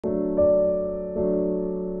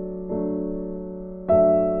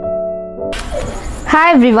Hi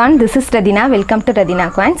everyone, this is Radhina. Welcome to Radhina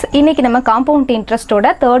Quants. இன்னைக்கு நம்ம compound interest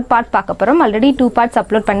ஓட third part பார்க்க போறோம். Already 2 parts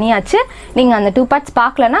upload பண்ணியாச்சு. நீங்க அந்த 2 parts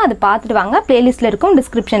பார்க்கலனா அது பார்த்துட்டு வாங்க. Playlistல இருக்கும்,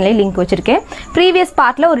 descriptionல link வச்சிருக்கேன். Previous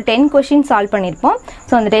partல ஒரு 10 questions solve பண்ணிருப்போம்.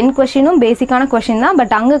 So அந்த 10 questionும் பேசிக்கான question தான்,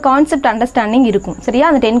 பட் அங்க concept understanding இருக்கும். சரியா?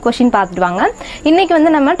 அந்த 10 question பார்த்துட்டு வாங்க. இன்னைக்கு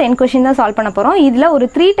வந்து நம்ம 10 question தான் solve பண்ண போறோம். இதுல ஒரு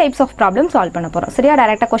 3 types of problem solve பண்ண போறோம். சரியா?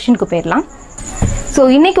 டைரக்ட்டா questionக்கு போயிரலாம். So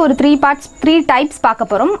இன்னைக்கு ஒரு 3 types பார்க்க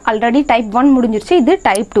போறோம். ஆல்ரெடி டைப் 1 முடிஞ்சிருச்சு. இது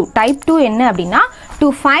டைப் 2. டைப் 2 என்ன அப்படினா to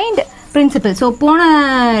find principle. So போன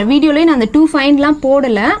வீடியோலயே நான் அந்த to findலாம்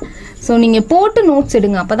போடல. So நீங்க போட்டு நோட்ஸ்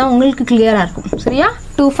எடுங்க, அப்பதான் உங்களுக்கு கிளியரா இருக்கும். சரியா?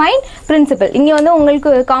 to find principle. இங்க வந்து உங்களுக்கு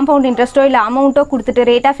compound interest இல்ல அமௌண்ட்டோ கொடுத்துட்டு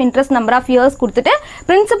rate of interest number of years கொடுத்துட்டு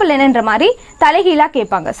principle என்னன்ற மாதிரி தலைகீழா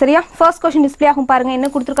கேட்பாங்க. சரியா? first question display ஆகும் பாருங்க. என்ன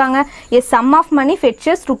கொடுத்திருக்காங்க? a sum of money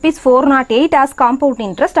fetches ₹408 as compound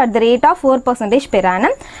interest at the rate of 4% per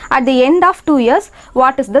annum at the end of 2 years.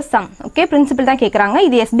 What is the sum? Okay, principle தான் கேக்குறாங்க.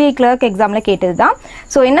 இது SBI clerk examல கேட்டதுதான்.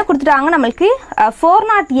 So என்ன கொடுத்துட்டாங்க நமக்கு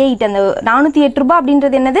 408 அந்த 408 ரூபாய்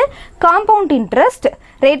அப்படின்றது என்னது? compound interest,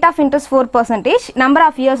 rate of interest 4%, number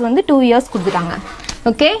of years வந்து 2 years கொடுத்துட்டாங்க.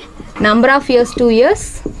 Okay, number of years 2 years,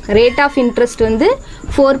 rate of interest வந்து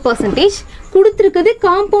 4%, கொடுத்திருக்குது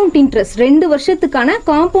compound interest 2 வருஷத்துக்கான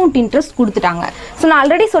compound interest கொடுத்துட்டாங்க. ஸோ நான்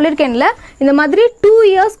ஆல்ரெடி சொல்லியிருக்கேன்ல, இந்த மாதிரி 2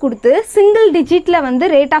 years கொடுத்து சிங்கிள் டிஜிட்ல வந்து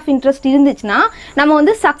ரேட் ஆஃப் இன்ட்ரெஸ்ட் இருந்துச்சுன்னா நம்ம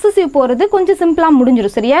வந்து சக்சஸிவ் போகிறது கொஞ்சம் சிம்பிளாக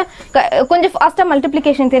முடிஞ்சிடும். சரியா? கொஞ்சம் ஃபாஸ்ட்டாக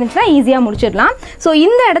மல்டிப்ளிகேஷன் தெரிஞ்சுன்னா ஈஸியாக முடிச்சிடலாம். ஸோ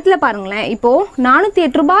இந்த இடத்துல பாருங்களேன், இப்போது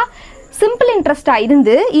 408 ரூபாய் சிம்பிள் இன்ட்ரெஸ்ட்டாக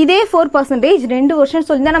இருந்து இதே 4% 2 வருஷம்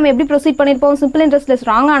சொல்லியிருந்தா நம்ம எப்படி ப்ரொசீட் பண்ணியிருப்போம்? சிம்பிள் இன்ட்ரெஸ்ட்ல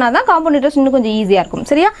ஸ்ட்ராங் ஆனால் தான் காம்பவுண்ட் இன்ட்ரெஸ்ட் இன்னும் கொஞ்சம் ஈஸியாக இருக்கும்.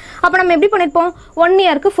 சரியா? அப்போ நம்ம எப்படி பண்ணியிருப்போம்? 1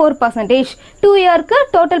 இயருக்கு 4%, 2 இயருக்கு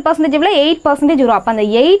டோட்டல் பர்சன்டேஜ் எவ்வளோ? 8% வரும். அப்போ அந்த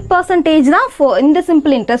 8% தான் இந்த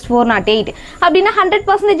சிம்பிள் இன்ட்ரெஸ்ட் 408. அப்படின்னா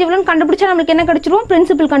 100% எவ்வளோன்னு கண்டுபிடிச்சா நம்மளுக்கு என்ன கிடைச்சிருவோம்?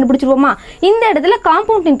 பிரின்சிபல் கண்டுபிடிச்சிருவோமா? இந்த இடத்துல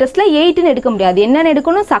காம்பவுண்ட் இன்ட்ரெஸ்ட்ல 8ன்னு எடுக்க முடியாது. என்னென்னு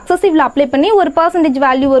எடுக்கணும்? சக்சஸிவ்ல அப்ளை பண்ணி ஒரு பர்சன்டேஜ்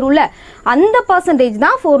வேல்யூ வரும்ல, அந்த பர்சன்டேஜ்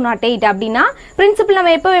தான் 408. அப்படின்னா பிரின்சிபல்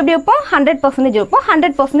நம்ம எப்போ எப்படி வைப்போம்? 100% வைப்போம்.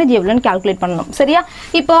 100% எவ்வளோன்னு கால்குலேட் பண்ணணும். சரியா?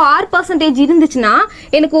 இப்போ 6% இருந்துச்சுன்னா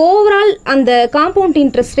எனக்கு ஓவரால் அந்த compound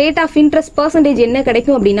interest rate of interest percentage என்ன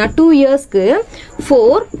கிடைக்கும் அப்படின்னா 2 இயர்ஸ்க்கு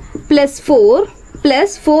 4 + 4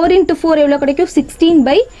 + 4 × 4 எவ்வளோ கிடைக்கும்?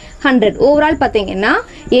 16/100. ஓவரால் பார்த்தீங்கன்னா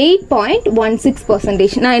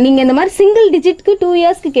 8.16%. நான் நீங்கள் இந்த மாதிரி சிங்கிள் டிஜிட்க்கு 2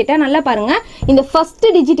 இயர்ஸ்க்கு கேட்டால் நல்லா பாருங்க, இந்த ஃபர்ஸ்ட்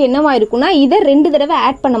டிஜிட் என்னவா இருக்கும்னா இதை 2 தடவை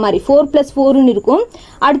ஆட் பண்ண மாதிரி 4 + 4ன்னு இருக்கும்.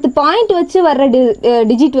 அடுத்து பாயிண்ட் வச்சு வர்ற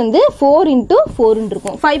டிஜிட் வந்து 4 × 4ன்னு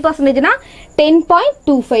இருக்கும். 5%னா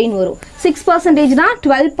 10.25 வரும். 6%னா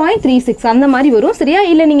 12.36 அந்த மாதிரி வரும். சரியா?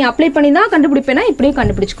 இல்லை நீங்கள் அப்ளை பண்ணி தான் கண்டுபிடிப்பேன்னா இப்படியும்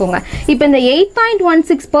கண்டுபிடிச்சிக்கோங்க. இப்போ இந்த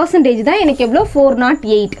 8.16% தான் எனக்கு எவ்வளோ?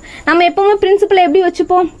 408. நம்ம எப்பவுமே பிரின்சிபலை எப்படி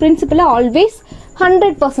வச்சுப்போம்? பிரின்சிபலை ஆல்வேஸ்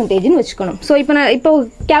 100%ன்னு வச்சுக்கணும். ஸோ இப்போ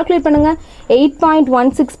கால்குலேட் பண்ணுங்க.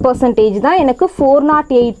 8.16% தான் எனக்கு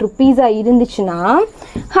 408 ருபீஸாக இருந்துச்சுன்னா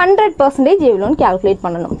 100% எவ்வளோன்னு கால்குலேட்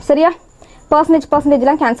பண்ணணும். சரியா?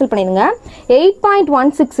 பர்சன்டேஜ்லாம் கேன்சல் பண்ணிடுங்க.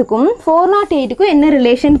 8.16க்கும் 408க்கும் என்ன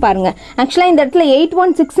ரிலேஷன் பாருங்க. ஆக்சுவலாக இந்த இடத்துல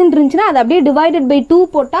 816 இருந்துச்சுன்னா அது அப்படியே டிவைடட் பை 2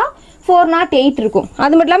 போட்டால் 408 இருக்கும்.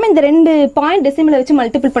 அது மட்டும் இல்லாமல் இந்த 2 பாயிண்ட் டெசிமலை வச்சு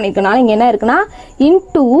மல்டிபிள் பண்ணியிருக்கனால இங்கே என்ன இருக்குன்னா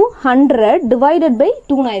into 100 டிவைடட் பை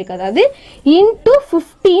 2 ஆயிருக்கு. அதாவது into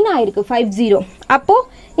 15 ஆயிருக்கு. 50. அப்போது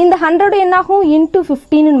இந்த 100 என்னாகும்? into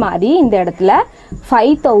 15 மாதிரி இந்த இடத்துல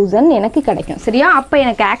 5000 எனக்கு கிடைக்கும். சரியா? அப்போ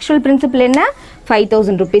எனக்கு ஆக்சுவல் பிரின்சிபல் என்ன?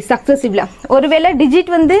 5000 ருபீஸ் சக்ஸஸிவ்ல. ஒருவேளை டிஜிட்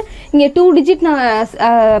வந்து இங்கே 2 டிஜிட்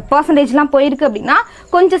பர்சன்டேஜ்லாம் போயிருக்கு அப்படின்னா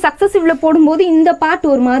கொஞ்சம் சக்ஸஸிவ்ல போடும்போது இந்த பார்ட்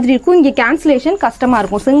ஒரு மாதிரி இருக்கும், இங்கே கேன்சலேஷன் கஷ்டமாக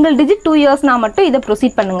இருக்கும். சிங்கிள் டிஜிட் 2 இயர்ஸ்னா மட்டும் இதை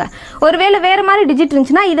ப்ரொசீட் பண்ணுங்க. ஒருவேளை வேறு மாதிரி டிஜிட்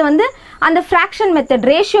இருந்துச்சுன்னா இதை வந்து அந்த ஃப்ராக்ஷன் மெத்தட்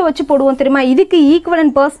ரேஷியோ வச்சு போடுவோம் தெரியுமா? இதுக்கு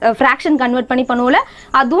ஈக்குவலன்ட் ஃப்ராக்ஷன் கன்வெர்ட் பண்ணி பண்ணுவோம்ல,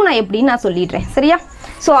 அதுவும் நான் எப்படின்னு நான் சொல்லிடுறேன். சரியா?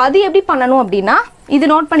 ஸோ அது எப்படி பண்ணணும் அப்படின்னா இது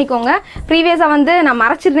நோட் பண்ணிக்கோங்க. ப்ரீவியஸாக வந்து நான்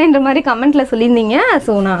மறைச்சிடுறேன்ற மாதிரி கமெண்ட்டில் சொல்லியிருந்தீங்க.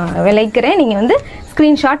 ஸோ நான் விளைக்கிறேன், நீங்கள் வந்து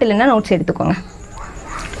ஸ்க்ரீன்ஷாட் இல்லைன்னா நோட்ஸ் எடுத்துக்கோங்க.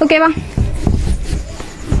 ஓகேவா?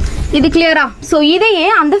 இது கிளியரா? ஸோ இதையே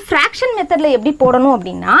அந்த ஃப்ராக்ஷன் மெத்தடில் எப்படி போடணும்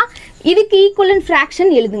அப்படின்னா இதுக்கு ஈக்குவலன்ட்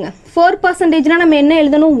ஃப்ராக்ஷன் எழுதுங்க. 4%னா நம்ம என்ன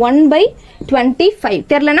எழுதணும்? 1/25.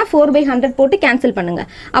 தெரிலனா 4/100 போட்டு கேன்சல் பண்ணுங்க.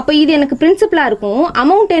 அப்போ இது எனக்கு பிரின்சிபலாக இருக்கும்.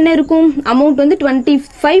 அமௌண்ட் என்ன இருக்கும்? அமௌண்ட் வந்து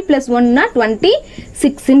 25 + 1னா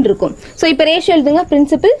 26ன்னு இருக்கும். ஸோ இப்போ ரேஷியோ எழுதுங்க.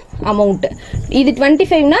 பிரின்சிபல் அமௌண்ட் இது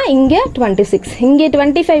 25னா இங்கே 26, இங்கே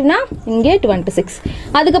 25னா இங்கே 26.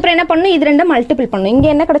 அதுக்கப்புறம் என்ன பண்ணணும்? இது 2 மல்டிபிள் பண்ணணும்.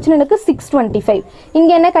 இங்கே என்ன கிடைச்சுன்னு எனக்கு 625,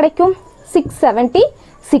 இங்கே என்ன கிடைக்கும்? 676.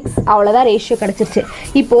 அவ்வளோதான் ரேஷியோ கிடச்சிருச்சு.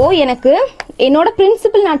 இப்போது எனக்கு என்னோட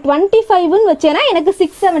பிரின்சிபல் நான் 25 வச்சேன்னா எனக்கு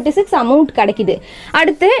 676 அமௌண்ட் கிடைக்குது.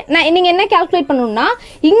 அடுத்து நான் நீங்கள் என்ன கால்குலேட் பண்ணணும்னா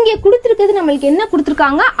இங்கே கொடுத்துருக்கிறது நம்மளுக்கு என்ன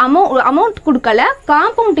கொடுத்துருக்காங்க, அமௌண்ட் கொடுக்கல,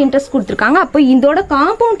 காம்பவுண்ட் இன்ட்ரெஸ்ட் கொடுத்துருக்காங்க. அப்போ இதோட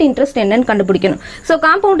காம்பவுண்ட் இன்ட்ரெஸ்ட் என்னன்னு கண்டுபிடிக்கணும். ஸோ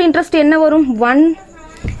காம்பவுண்ட் இன்ட்ரெஸ்ட் என்ன வரும்,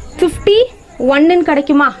 151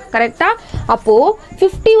 கிடைக்குமா, கரெக்டா? அப்போது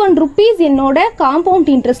 51 rupees என்னோட காம்பவுண்ட்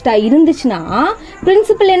இன்ட்ரெஸ்ட்டாக இருந்துச்சுன்னா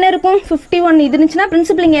பிரின்சிபல் என்ன இருக்கும், 51 இருந்துச்சுன்னா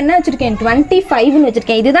பிரின்சிபல் இங்கே என்ன வச்சுருக்கேன், 25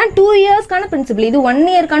 வச்சுருக்கேன். இதுதான் 2 இயர்ஸ்க்கான பிரின்சிபல். இது 1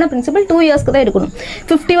 இயர்க்கான பிரின்சிபல், 2 இயர்ஸ்க்கு தான் இருக்கணும்.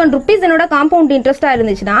 51 rupees என்னோட காம்பவுண்ட் இன்ட்ரெஸ்ட்டாக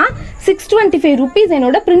இருந்துச்சுன்னா 625 rupees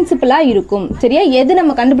என்னோட பிரின்சிபலாக இருக்கும். சரியா? எது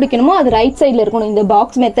நம்ம கண்டுபிடிக்கணுமோ அது ரைட் சைடில் இருக்கணும். இந்த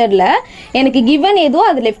பாக்ஸ் மெத்தடில் எனக்கு கிவன் ஏதோ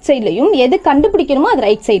அது லெஃப்ட் சைட்லையும், எது கண்டுபிடிக்கணுமோ அது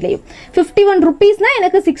ரைட் சைட்லையும். 51 rupeesனா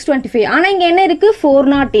எனக்கு 625, ஆனால் இங்கே என்ன இருக்குது,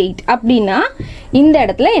 408. அப்படின்னா இந்த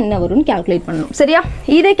இடத்துல என்ன வரும்னு கால்குலேட் பண்ணணும். சரியா?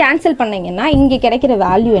 இதை கேன்சல் பண்ணீங்கன்னா இங்கே கிடைக்கிற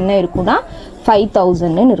வேல்யூ என்ன இருக்கும்னா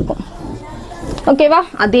 5000 இருக்கும். ஓகேவா?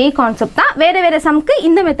 அதே கான்செப்ட் தான், வேறு சம்க்கு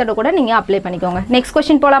இந்த மெத்தடை கூட நீங்கள் அப்ளை பண்ணிக்கோங்க. நெக்ஸ்ட்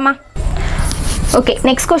கொஸ்டின் போகலாமா? ஓகே,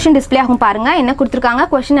 நெக்ஸ்ட் கொஸ்டின் டிஸ்பிளே ஆகும் பாருங்கள். என்ன கொடுத்துருக்காங்க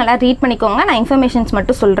கொஸ்டின் எல்லாம் ரீட் பண்ணிக்கோங்க. நான் இன்ஃபர்மேஷன்ஸ்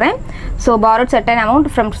மட்டும் சொல்கிறேன். So borrowed certain amount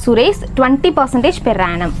from Suresh 20% per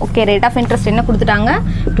annum. Okay, rate of interest என்ன கொடுத்துட்டாங்க,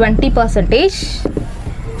 20%.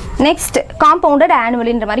 நெக்ஸ்ட் காம்பவுண்டட்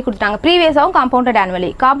ஆனுவலின்ற மாதிரி கொடுத்தாங்க. ப்ரீவியஸாகவும் காம்பவுண்டட் ஆனுவலி,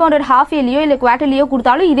 காம்பவுண்டட் ஹாஃப் இயர்லியோ இல்லை குவார்டர்லியோ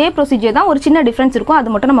கொடுத்தாலும் இதே ப்ரொசீஜர் தான், ஒரு சின்ன டிஃப்ரென்ஸ் இருக்கும்.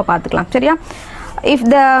 அது மட்டும் நம்ம பார்த்துக்கலாம். சரியா?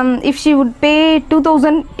 if she would pay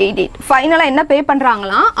 2088 ஃபைனலாக என்ன பே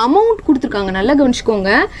பண்ணுறாங்களாம், அமௌண்ட் கொடுத்துருக்காங்க. நல்லா கவனிச்சுக்கோங்க.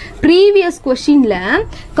 ப்ரீவியஸ் கொஷினில்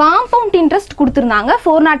காம்பவுண்ட் இன்ட்ரெஸ்ட் கொடுத்துருந்தாங்க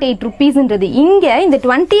 408 rupeesன்றது. இங்கே இந்த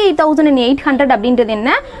 28,800 அப்படின்றது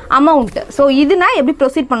என்ன, அமௌண்ட். ஸோ இதுனா எப்படி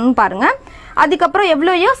ப்ரொசீட் பண்ணணும்னு பாருங்கள். அதுக்கப்புறம்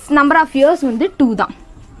எவ்வளோ இயர்ஸ், நம்பர் ஆஃப் இயர்ஸ் வந்து 2 தான்.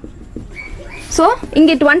 ஸோ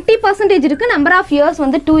இங்கே 20% இருக்குது, நம்பர் ஆஃப் இயர்ஸ்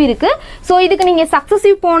வந்து 2 இருக்குது. ஸோ இதுக்கு நீங்கள்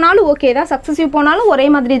சக்ஸஸிவ் போனாலும் ஓகே தான், சக்ஸஸிவ் போனாலும் ஒரே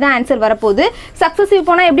மாதிரி தான் ஆன்சர் வரப்போகுது. சக்ஸஸிவ்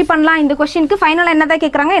போனால் எப்படி பண்ணலாம், இந்த கொஸ்டினுக்கு ஃபைனலாக என்ன தான்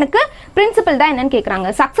கேட்குறாங்க, எனக்கு பிரின்சிபல் தான் என்னன்னு கேட்குறாங்க.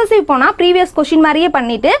 சக்ஸஸிவ் போனால் ப்ரீவியஸ் கொஸ்டின் மாதிரியே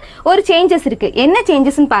பண்ணிவிட்டு ஒரு சேஞ்சஸ் இருக்குது. என்ன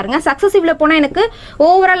சேஞ்சஸ்ன்னு பாருங்கள். சக்ஸஸிவில் போனால் எனக்கு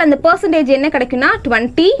ஓவரால் அந்த பர்சன்டேஜ் என்ன கிடைக்குன்னா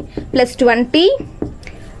 20 + 20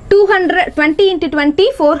 200 20 × 20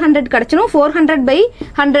 400 கிடைச்சிடும்.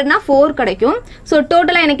 400/100னா 4 கிடைக்கும். ஸோ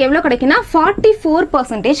டோட்டலாக எனக்கு எவ்வளோ கிடைக்குன்னா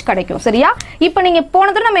 44% கிடைக்கும். சரியா? இப்போ நீங்கள்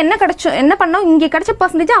போனதில் நம்ம என்ன பண்ணோம், இங்கே கிடைச்ச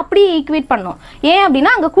பர்சன்டேஜ் அப்படியே ஈக்குவேட் பண்ணோம். ஏன்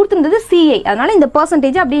அப்படின்னா அங்கே கொடுத்துருந்தது CI, அதனால் இந்த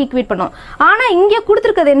பர்சன்டேஜ் அப்படியே ஈக்குவேட் பண்ணோம். ஆனால் இங்கே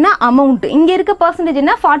கொடுத்துருக்கிறது என்ன, அமௌண்ட். இங்கே இருக்க பர்சன்டேஜ்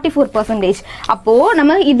என்ன, 44%. அப்போது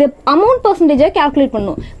நம்ம இது அமௌண்ட் பர்சன்டேஜை கால்குலேட்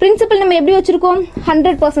பண்ணணும். பிரின்சிபல் நம்ம எப்படி வச்சுருக்கோம்,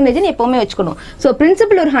 100% எப்போவுமே வச்சுக்கணும். ஸோ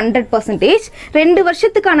பிரின்சிபல் ஒரு 100%, 2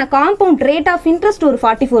 வருஷத்துக்கான காம்பவுண்ட் ரேட் ஆஃப் இன்ட்ரெஸ்ட் ஒரு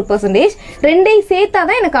 44%, ரெண்டையும் சேர்த்தா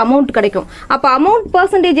தான் எனக்கு அமௌண்ட் கிடைக்கும். அப்போ அமௌண்ட்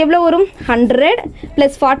பர்சன்டேஜ் எவ்வளோ வரும், 100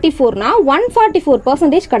 + 44னா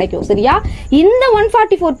 144% கிடைக்கும். சரியா? இந்த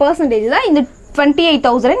 144% தான் இந்த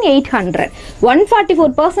 28,800.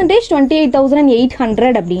 144%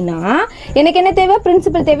 28,800 அப்படின்னா எனக்கு என்ன தேவை,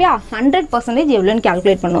 பிரின்சிபல் தேவையா, 100% எவ்வளோன்னு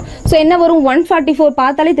கால்குலேட் பண்ணும். ஸோ என்ன வரும், 144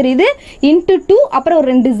 பார்த்தாலே தெரியுது, × 2, அப்புறம் ஒரு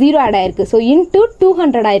 2 0 ஆட் ஆயிருக்கு. ஸோ ×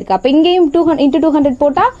 200 ஆயிருக்கு. அப்போ இங்கேயும் × 200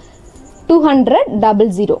 போட்டால் 200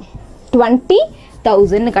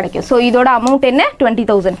 20,000 கிடைக்கும். ஸோ இதோட அமௌண்ட் என்ன,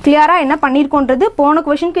 20,000. கிளியராக என்ன பண்ணியிருக்கோன்றது போன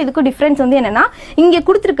கொஷனுக்கு இதுக்கு டிஃப்ரென்ஸ் வந்து என்னென்னா, இங்கே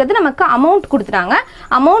கொடுத்துருக்கிறது நமக்கு அமௌண்ட் கொடுத்துட்டாங்க.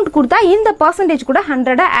 அமௌண்ட் கொடுத்தா இந்த பர்சன்டேஜ் கூட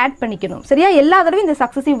 100 ஆட் பண்ணிக்கணும். சரியா? எல்லா தடவையும் இந்த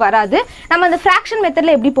சக்ஸஸிவ் வராது. நம்ம அந்த ஃப்ராக்ஷன்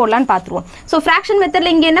மெத்தடில் எப்படி போடலான்னு பார்த்துருவோம். ஸோ ஃப்ராக்ஷன்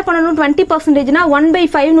மெத்தடில் இங்கே என்ன பண்ணணும், 20%னா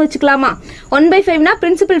 1/5ன்னு வச்சுக்கலாமா. 1/5னா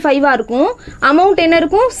பிரின்சிபல் 5ஆக இருக்கும், அமௌண்ட் என்ன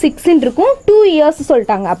இருக்கும், 6ன்னு இருக்கும். 2 இயர்ஸ்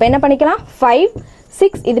சொல்லிட்டாங்க. அப்போ என்ன பண்ணிக்கலாம், 5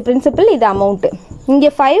 6 இது பிரின்சிபல், இது அமௌண்ட்டு. இங்கே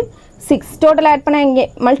 5 6 டோட்டல் ஆட் பண்ணால் இங்கே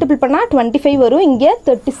மல்டிபிள் பண்ணால் 25 வரும், இங்கே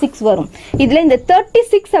 36 வரும். இதில் இந்த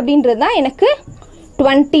 36 அப்படின்றது தான் எனக்கு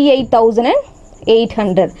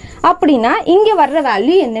 28,800. அப்படின்னா இங்கே வர்ற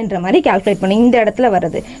வேல்யூ என்னன்ற மாதிரி கால்குலேட் பண்ணி இந்த இடத்துல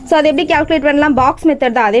வருது. ஸோ அதை எப்படி கால்குலேட் பண்ணலாம், பாக்ஸ்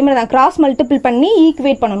மெத்தட் தான், அதே மாதிரி தான் கிராஸ் மல்டிபிள் பண்ணி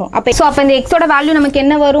ஈக்குவேட் பண்ணணும். அப்போ இந்த எக்ஸோட வேல்யூ நமக்கு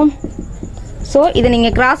என்ன வரும், ஸோ இதை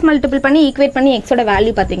நீங்கள் கிராஸ் மல்டிபிள் பண்ணி ஈக்குவேட் பண்ணி எக்ஸோட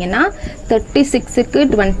வேல்யூ பார்த்தீங்கன்னா 36க்கு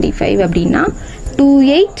 25 அப்படின்னா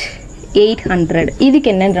 28,800. இதுக்கு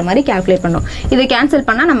என்னன்ற மாதிரி கால்குலேட் பண்ணோம். இதை கேன்சல்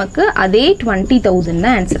பண்ணால் நமக்கு அதே 20,000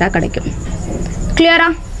 தான் ஆன்சராக கிடைக்கும். கிளியரா?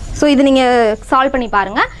 ஸோ இது நீங்கள் சால்வ் பண்ணி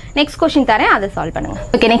பாருங்கள். நெக்ஸ்ட் கொஸ்டின் தரேன், அதை சால்வ் பண்ணுங்கள்.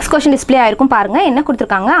 ஓகே, நெக்ஸ்ட் கொஸ்டின் டிஸ்பிளே ஆயிருக்கும் பாருங்கள். என்ன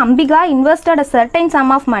கொடுத்துருக்காங்க, Ambika invested a certain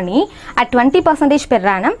some of money at 20% per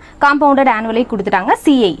annum compounded annually கொடுத்துட்டாங்க.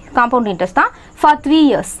 CI காம்பவுண்ட் இன்ட்ரெஸ்ட் தான் for 3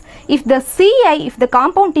 years. if the CI, if the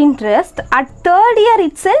compound interest at third year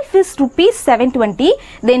itself is rupees 720,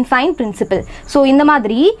 then find principal. So இந்த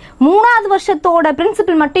மாதிரி மூணாவது வருஷத்தோட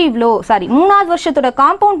principal மட்டும் இவ்ளோ, sorry மூணாவது வருஷத்தோட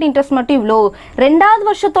compound interest மட்டும் இவ்ளோ, ரெண்டாவது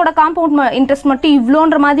வருஷத்தோட compound interest மட்டும்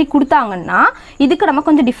இவ்ளோன்ற மாதிரி கொடுத்தாங்கன்னா இதுக்கு நம்ம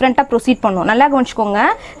கொஞ்சம் டிஃபரெண்டா ப்ரொசீட் பண்ணுவோம். நல்லா கவனிச்சுக்கோங்க.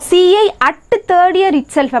 CI at third year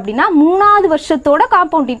itself அப்படின்னா மூணாவது வருஷத்தோட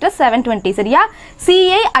compound interest 720 சரியா?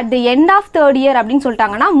 CI at the end of third year அப்படின்னு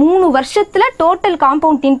சொல்லிட்டாங்கன்னா 3 வருஷத்துல total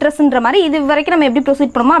compound interestன்ற மாதிரி இது வரைக்கும் நம்ம எப்படி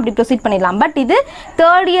ப்ரொசீட் பண்ணுமோ அப்படி ப்ரொசீட் பண்ணிடலாம். பட் இது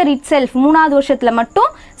third year itself மூணாவது வருஷத்துல மட்டும்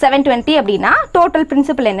 720 அப்படின்னா டோட்டல்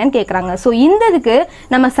பிரின்சிபல் என்னன்னு கேட்குறாங்க. ஸோ இந்த இதுக்கு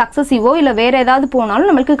நம்ம சக்ஸஸிவோ இல்லை வேற ஏதாவது போனாலும்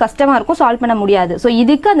நம்மளுக்கு கஷ்டமாக இருக்கும், சால்வ் பண்ண முடியாது. ஸோ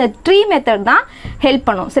இதுக்கு அந்த ட்ரீ மெத்தட் தான் ஹெல்ப்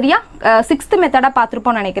பண்ணும் சரியா? 6th மெத்தடாக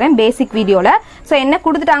பார்த்துருப்போம்னு நினைக்கிறேன் பேசிக் வீடியோவில். ஸோ என்ன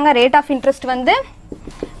கொடுத்துட்டாங்க, ரேட் ஆஃப் இன்ட்ரெஸ்ட் வந்து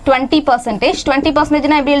 20%.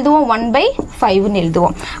 20%னா எப்படி எழுதுவோம், 1/5ன்னு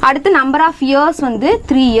எழுதுவோம். அடுத்து நம்பர் ஆஃப் இயர்ஸ் வந்து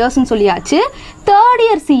 3 இயர்ஸ்ன்னு சொல்லியாச்சு. தேர்ட்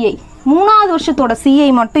இயர் சிஐ, மூணாவது வருஷத்தோட சிஐ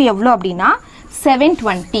மட்டும் எவ்வளோ அப்படின்னா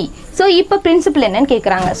 720. ஸோ இப்போ பிரின்சிபல் என்னன்னு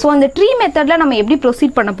கேட்குறாங்க. ஸோ அந்த ட்ரீ மெத்தடில் நம்ம எப்படி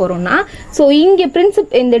ப்ரொசீட் பண்ண போகிறோம்னா, ஸோ இங்கே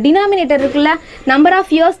இந்த டினாமினேட்டர் இருக்குல்ல, நம்பர்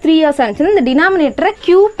ஆஃப் இயர்ஸ் 3 இயர்ஸ் ஆனிச்சுன்னா இந்த டினாமினேட்டரை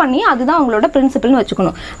கியூப் பண்ணி அதுதான் அவங்களோட பிரின்சிபல்னு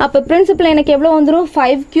வச்சுக்கணும். அப்போ பிரின்சிபல் எனக்கு எவ்வளோ வந்துடும்,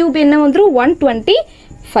 5 கியூப் என்ன வந்துடும்,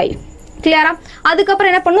 125. கிளியரா?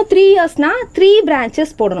 அதுக்கப்புறம் என்ன பண்ணணும், 3 இயர்ஸ்னா 3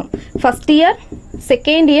 பிரான்ச்சஸ் போடணும். First year,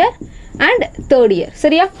 second year and third year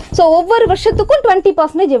சரியா? ஸோ ஒவ்வொரு வருஷத்துக்கும்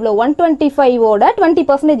 20% எவ்வளோ, 125ஓட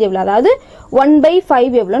 20% எவ்வளோ, அதாவது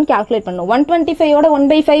 1/5 எவ்வளோன்னு கேல்குலேட் பண்ணணும். 125ஓட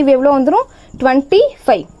 1/5 எவ்வளோ வந்துடும்,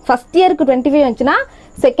 25. ஃபர்ஸ்ட் இயருக்கு 25 வந்துச்சுன்னா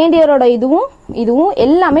செகண்ட் இயரோட இதுவும்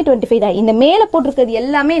எல்லாமே 25 தான். இந்த மேலே போட்டிருக்கிறது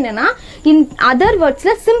எல்லாமே என்னன்னா அதர்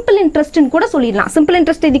வேர்ட்ஸில் சிம்பிள் இன்ட்ரெஸ்ட்னு கூட சொல்லிடலாம். சிம்பிள்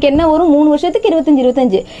இன்ட்ரெஸ்ட் இதுக்கு என்ன வரும், 3 வருஷத்துக்கு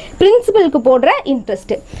 25 பிரின்சிபலுக்கு போடுற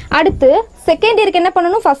இன்ட்ரெஸ்ட். அடுத்து செகண்ட் இயருக்கு என்ன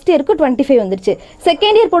பண்ணணும், ஃபர்ஸ்ட் இயருக்கு 25 வந்துருச்சு.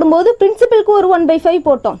 செகண்ட் இயர் போடும்போது பிரின்சிபலுக்கு ஒரு 1/5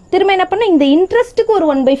 போட்டோம். திரும்ப என்ன பண்ணணும், இந்த இன்ட்ரெஸ்ட்டுக்கு ஒரு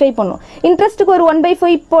 1/5 பண்ணணும். இன்ட்ரெஸ்ட்டுக்கு ஒரு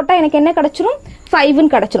 1/5 போட்டால் எனக்கு என்ன கிடைச்சிரும்,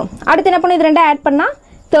 5ன்னு கிடைச்சிரும். அடுத்து என்ன பண்ணணும், இது ரெண்டா ஆட் பண்ணால்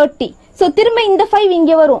 30. ஸோ திரும்ப இந்த 5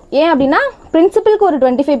 இங்கே வரும். ஏன் அப்படின்னா பிரின்சிபலுக்கு ஒரு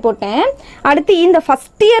 25 போட்டேன். அடுத்து இந்த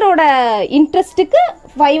ஃபர்ஸ்ட் இயரோட இன்ட்ரெஸ்ட்டுக்கு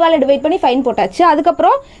 5ஆல் டிவைட் பண்ணி ஃபைன் போட்டாச்சு.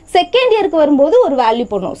 அதுக்கப்புறம் செகண்ட் இயருக்கு வரும்போது ஒரு வேல்யூ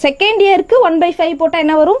போடணும். செகண்ட் இயருக்கு 1/5 போட்டால்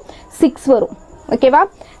என்ன வரும், 6 வரும். ஓகேவா?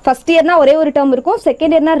 ஃபர்ஸ்ட் இயர்னா ஒரே ஒரு டேர்ம் இருக்கும்,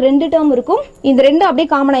 செகண்ட் இயர்னா 2 டேர்ம் இருக்கும். இந்த 2 அப்படியே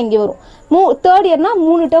காமனாக இங்கே வரும். தேர்ட் இயர்னா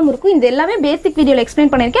 3 டேர்ம் இருக்கும். இது எல்லாமே பேசிக் வீடியோவில்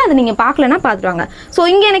எக்ஸ்பிளைன் பண்ணியிருக்கேன், அதை நீங்கள் பார்க்கலன்னா பார்த்துருவாங்க. ஸோ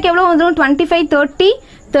இங்கே எனக்கு எவ்வளோ வந்துடும், 25,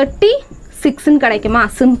 30, 36ன்னு கிடைக்குமா?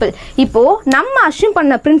 சிம்பிள். இப்போ நம்ம அஷ்யூம்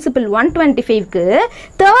பண்ண principal 125க்கு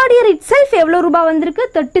third year it self எவ்வளோ ரூபாய் வந்திருக்கு,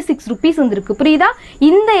 36 rupees வந்திருக்கு. புரியுதா?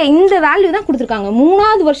 இந்த வேல்யூ தான் கொடுத்துருக்காங்க.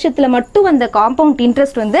 மூணாவது வருஷத்தில் மட்டும் வந்த காம்பவுண்ட்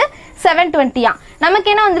இன்ட்ரெஸ்ட் வந்து 720.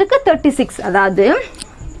 நமக்கு என்ன வந்திருக்கு, 36. அதாவது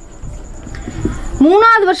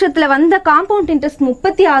மூணாவது வருஷத்தில் வந்த காம்பவுண்ட் இன்ட்ரெஸ்ட்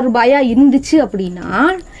 36 ரூபாயா இருந்துச்சு அப்படின்னா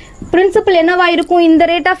பிரின்சிபல் என்னவா இருக்கும், இந்த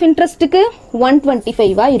ரேட் ஆஃப் இன்ட்ரெஸ்ட்டுக்கு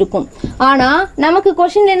 125 இருக்கும். ஆனால் நமக்கு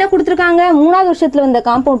கொஸ்டின் என்ன கொடுத்துருக்காங்க, மூணாவது வருஷத்தில் வந்த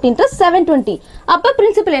காம்பவுண்ட் இன்ட்ரெஸ்ட் 720. அப்போ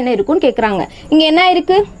பிரின்சிபல் என்ன இருக்குன்னு கேட்குறாங்க. இங்கே என்ன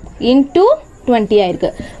இருக்கு, இன்டூ 20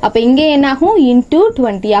 ஆயிருக்கு. அப்போ இங்கே என்ன ஆகும், இன்டூ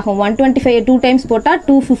 20 ஆகும். 125 2 டைம்ஸ் போட்டால்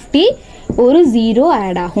 250, ஒரு 0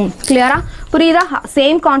 ஆட் ஆகும். கிளியரா? புரியுதா?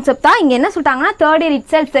 சேம் கான்செப்ட் தான். இங்கே என்ன சொல்லிட்டாங்கன்னா third year it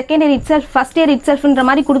self, second year it self, first year it செல்ஃப்ன்ற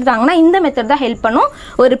மாதிரி கொடுத்துட்டாங்கன்னா இந்த மெத்தட் தான் ஹெல்ப் பண்ணும்.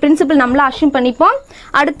 ஒரு பிரின்சிபல் நம்மள அஷ்யூம் பண்ணிப்போம்.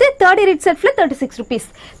 அடுத்து third year it செல்ஃப்ல 36 rupees.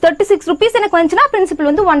 36 rupees எனக்கு வந்துச்சுன்னா பிரின்சிபல்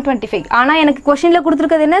வந்து 125. ஆனால் எனக்கு கொஸ்டினில்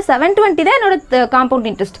கொடுத்துருக்கிறது என்ன, 720 தான் என்னோட காம்பவுண்ட்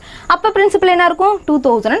இன்ட்ரெஸ்ட். அப்போ பிரின்சிபல் என்ன இருக்கும்,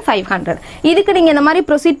 2500. இதுக்கு நீங்கள் இந்த மாதிரி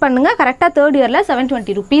ப்ரொசீட் பண்ணுங்க. கரெக்டாக தேர்ட் இயரில்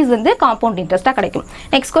 720 rupees வந்து காம்பவுண்ட் இன்ட்ரெஸ்ட்டாக கிடைக்கும்.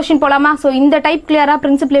 நெக்ஸ்ட் கொஸ்டின் போலாமா? ஸோ இந்த டைப் கிளியரா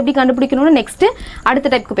பிரின்சிபல் எப்படி கண்டுபிடிக்கணும். நெக்ஸ்ட் அடுத்த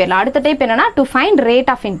டைப்க்கு போயிடலாம். அடுத்த டைப் என்னன்னா to find rate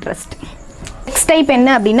of interest. Next type என்ன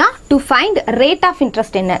அப்படின்னா to find rate of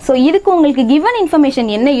interest என்ன. ஸோ இதுக்கு உங்களுக்கு கிவன் இன்ஃபர்மேஷன்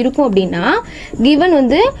என்ன இருக்கும் அப்படின்னா, கிவன்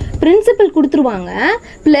வந்து பிரின்சிபல் கொடுத்துருவாங்க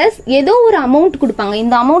ப்ளஸ் ஏதோ ஒரு அமௌண்ட் கொடுப்பாங்க.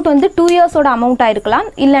 இந்த அமௌண்ட் வந்து 2 இயர்ஸோட அமௌண்ட்டாக இருக்கலாம்,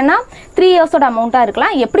 இல்லைன்னா 3 இயர்ஸோட அமௌண்ட்டாக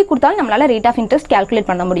இருக்கலாம். எப்படி கொடுத்தாலும் நம்மளால ரேட் ஆஃப் இன்ட்ரெஸ்ட்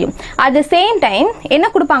கால்குலேட் பண்ண முடியும். அட் த சேம் டைம் என்ன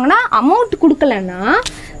கொடுப்பாங்கன்னா, அமௌண்ட் கொடுக்கலன்னா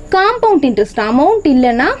காம்பவுண்ட் இன்ட்ரெஸ்ட், அமௌண்ட்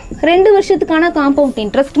இல்லைன்னா 2 வருஷத்துக்கான காம்பவுண்ட்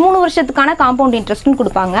இன்ட்ரெஸ்ட், 3 வருஷத்துக்கான காம்பவுண்ட் இன்ட்ரெஸ்ட்னு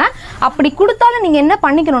கொடுப்பாங்க. அப்படி கொடுத்தாலும் நீங்கள் என்ன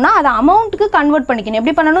பண்ணிக்கணும்னா அதை அமௌண்ட்டுக்கு கன்வெர்ட் பண்ணிக்கணும்.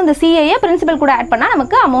 எப்படி பண்ணணும், இந்த சிஐஏ பிரின்சிபல் கூட ஆட் பண்ணால்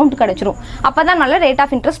நமக்கு அமௌண்ட் கிடைச்சிரும். அப்போ தான் நல்ல ரேட்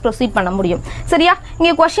ஆஃப் இன்ட்ரெஸ்ட் ப்ரொசீட் பண்ண முடியும். சரியா?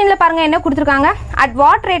 இங்கே கொஸ்டினில் பாருங்கள் என்ன கொடுத்துருக்காங்க, at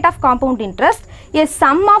what rate of compound interest a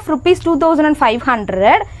sum of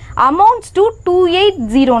 ₹2500 amounts to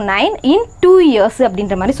 2809 in 2 years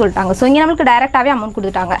அப்படின்ற மாதிரி சொல்லிட்டாங்க. ஸோ இங்கே நம்மளுக்கு டைரெக்டாகவே அமௌண்ட்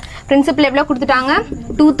கொடுத்துட்டாங்க. பிரின்சிபல் எவ்வளோ கொடுத்துட்டாங்க,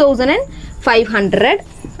 2500.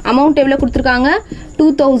 அமௌண்ட் எவ்வளோ கொடுத்துருக்காங்க,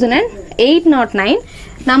 2809.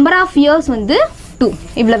 நம்பர் ஆஃப் இயர்ஸ் வந்து 2.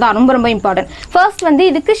 இவ்வளவுதான், ரொம்ப ரொம்ப இம்பார்ட்டன்ட். ஃபர்ஸ்ட் வந்து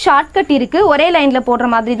இதுக்கு ஷார்ட்கட் இருக்கு, ஒரே லைன்ல போடுற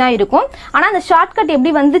மாதிரி தான் இருக்கும். ஆனா அந்த ஷார்ட்கட்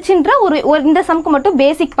எப்படி வந்துச்சுன்ற ஒரு இந்த சம்க்கு மட்டும்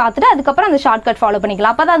பேசிக் பார்த்துட்டு அதுக்கப்புறம் அந்த ஷார்ட்கட் ஃபாலோ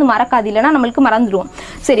பண்ணிக்கலாம். அப்பதான் அது மறக்காது, இல்லைன்னா நம்மளுக்கு மறந்துடுவோம்.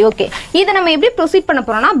 சரி, ஓகே. இதை நம்ம எப்படி ப்ரொசீட் பண்ண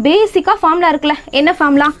போறோம்னா, பேசிக்கா ஃபார்முலா இருக்குல்ல, என்ன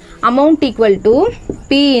formula? Amount equal to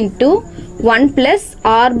P into 1 plus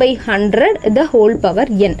R by 100 the whole power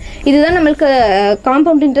n. இதுதான் நம்மளுக்கு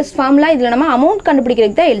காம்பவுண்ட் இன்ட்ரெஸ்ட் ஃபார்முலா. இதில் நம்ம அமௌண்ட்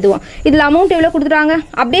கண்டுபிடிக்கிறதுக்கு தான் எழுதுவோம். இதில் அமௌண்ட் எவ்வளோ கொடுத்துருவாங்க,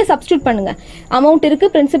 அப்படியே சப்ஸ்டியூட் பண்ணுங்க. அமௌண்ட் இருக்கு,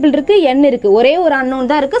 பிரின்சிபல் இருக்கு, n இருக்கு, ஒரே ஒரு அன்னோன்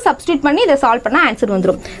தான் இருக்கு. சப்ஸ்டியூட் பண்ணி இதை சால்வ் பண்ணால் ஆன்சர்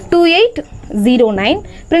வந்துடும். 2809.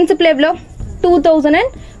 பிரின்சிபல் எவ்வளோ?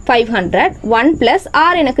 2500. 1 plus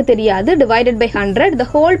R எனக்கு தெரியாது, divided by 100 the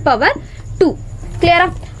whole power 2. கிளியரா?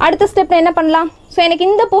 அடுத்த ஸ்டெப்ல என்ன பண்ணலாம்? ஸோ எனக்கு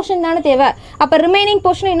இந்த போர்ஷன் தானே தேவை. அப்போ ரிமைனிங்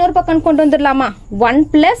போர்ஷனை இன்னொரு பக்கம் கொண்டு வந்துடலாமா? 1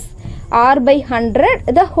 plus R by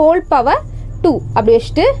 100 the whole power 2 அப்படி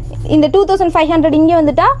வச்சுட்டு இந்த 2500 இங்கே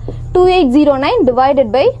வந்துட்டா 2809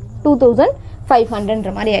 டிவைடட் பை 2500ன்ற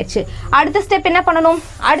மாதிரி ஆயிடுச்சு. அடுத்த ஸ்டெப் என்ன பண்ணணும்?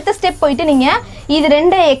 அடுத்த ஸ்டெப் போயிட்டு நீங்கள் இது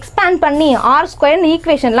ரெண்டை எக்ஸ்பேண்ட் பண்ணி ஆர் ஸ்கொயர்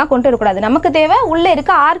ஈக்குவேஷன்லாம் கொண்டு வரக்கூடாது. நமக்கு தேவை உள்ளே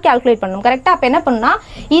இருக்க ஆர் கால்குலேட் பண்ணணும். கரெக்டாக? அப்போ என்ன பண்ணணும்னா,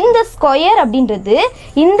 இந்த ஸ்கொயர் அப்படின்றது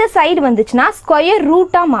இந்த சைடு வந்துச்சுன்னா ஸ்கொயர்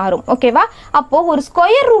ரூட்டாக மாறும். ஓகேவா? அப்போது ஒரு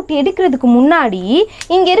ஸ்கொயர் ரூட் எடுக்கிறதுக்கு முன்னாடி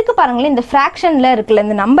இங்கே இருக்கு பாருங்களேன், இந்த ஃப்ராக்ஷனில் இருக்குல்ல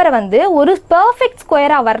இந்த நம்பரை வந்து ஒரு பர்ஃபெக்ட்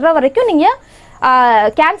ஸ்கொயராக வர்ற வரைக்கும் நீங்கள்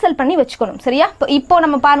கேன்சல் பண்ணி வச்சுக்கணும். சரியா? இப்போ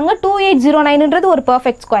நம்ம பாருங்க, 2809ன்றது ஒரு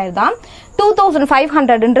பர்ஃபெக்ட் ஸ்கொயர் தான்,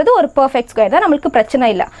 2500ன்றது ஒரு பர்ஃபெக்ட் ஸ்கொயர் தான், நம்மளுக்கு பிரச்சனை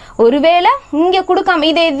இல்லை. ஒருவேளை இங்கே கொடுக்காம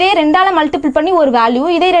இதே ரெண்டால மல்டிபிள் பண்ணி ஒரு வேல்யூ,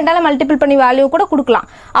 இதே ரெண்டால மல்டிபிள் பண்ணி வேல்யூ கூட கொடுக்கலாம்.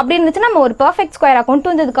 அப்படி இருந்துச்சுன்னா நம்ம ஒரு பர்ஃபெக்ட் ஸ்கொயராக கொண்டு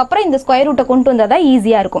வந்ததுக்கப்புறம் இந்த ஸ்கொயர் ரூட்டை கொண்டு வந்தால் தான்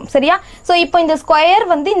ஈஸியாக இருக்கும். சரியா? ஸோ இப்போ இந்த ஸ்கொயர்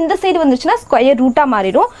வந்து இந்த சைடு வந்துச்சுன்னா ஸ்கொயர் ரூட்டாக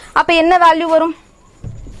மாறிடும். அப்போ என்ன வேல்யூ வரும்?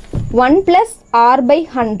 1 plus R by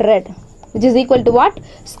 100 which is equal to what?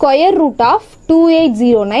 Square root of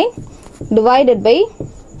 2809 divided by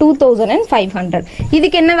 2500.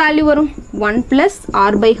 இதுக்கு என்ன வேல்யூ வரும்? 1 plus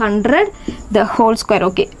R by 100 the whole square.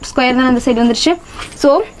 Okay, square தான் அந்த சைடு வந்துருச்சு.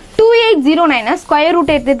 ஸோ 2809 ஸ்கொயர்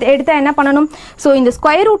ரூட் எடுத்தா என்ன பண்ணணும்? ஸோ இந்த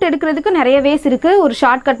ஸ்கொயர் ரூட் எடுக்கிறதுக்கு நிறைய வேஸ் இருக்கு. ஒரு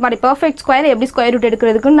ஷார்ட் கட் மாதிரி பர்ஃபெக்ட் ஸ்கொயர் எப்படி ஸ்கொயர் ரூட்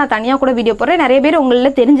எடுக்கிறதுக்குன்னு நான் தனியாக கூட வீடியோ போடுறேன். நிறைய பேர்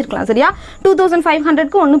உங்களில் தெரிஞ்சிருக்கலாம். சரியா?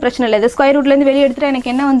 2500க்கு ஒன்றும் பிரச்சனை இல்லை. இது ஸ்கொயர் ரூட்லேருந்து வெளியே எடுத்துகிட்டு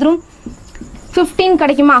எனக்கு என்ன வந்துடும்? 15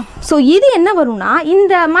 கிடைக்குமா? ஸோ இது என்ன வரும்னா,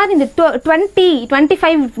 இந்த மாதிரி இந்த 20,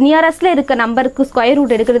 25 நியரஸ்ட்ல இருக்க நம்பருக்கு ஸ்கொயர்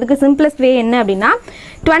ரூட் எடுக்கிறதுக்கு சிம்பிளஸ்ட் வே என்ன அப்படின்னா,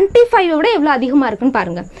 25 விட எவ்வளோ அதிகமாக இருக்குன்னு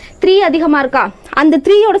பாருங்க. 3 அதிகமாக இருக்கா? அந்த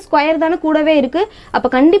 3யோட ஸ்கொயர் தானே கூடவே இருக்கு. அப்போ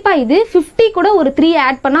கண்டிப்பாக இது 50 கூட ஒரு 3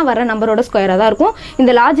 ஆட் பண்ணால் வர நம்பரோட ஸ்கொயராக தான் இருக்கும்.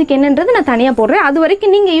 இந்த லாஜிக் என்னன்றது நான் தனியாக போடுறேன். அது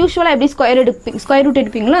வரைக்கும் நீங்கள் யூஸ்வலாக எப்படி ஸ்கொயர் ரூட்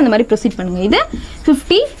எடுப்பீங்களோ அந்த மாதிரி ப்ரொசீட் பண்ணுங்க. இது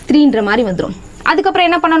 53ன்ற மாதிரி வந்துடும். அதுக்கப்புறம்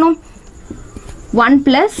என்ன பண்ணணும்? 1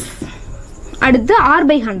 plus அடுத்து R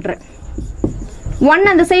by 100. 1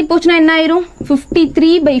 அந்த சைடு போச்சுன்னா என்ன ஆயிரும்?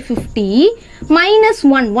 53 by 50 minus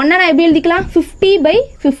 1. 1 நான் எப்படி எழுதிக்கலாம்? 50 by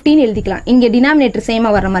 15 எழுதிக்கலாம். இங்கே டினாமினேட்டர்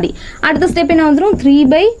சேமாக வர மாதிரி. அடுத்த ஸ்டெப் என்ன வந்துடும்? 3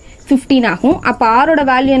 by 15 ஆகும். அப்போ ஆரோட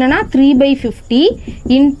வேல்யூ என்னன்னா 3 by 50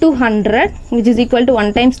 into 100 which is equal to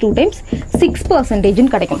 1 times 2 times 6%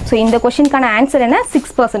 கிடைக்கும். ஸோ இந்த கொஸ்டினுக்கான ஆன்சர் என்ன?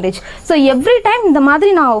 6%. ஸோ எவ்ரி டைம் இந்த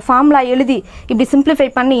மாதிரி நான் ஃபார்முலா எழுதி இப்படி சிம்பிளிஃபை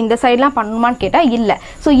பண்ணி இந்த சைட்லாம் பண்ணணுமான்னு கேட்டால் இல்லை.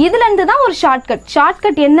 ஸோ இதுலேருந்து தான் ஒரு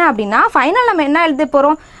ஷார்ட்கட் என்ன அப்படின்னா, ஃபைனல் நம்ம என்ன எழுத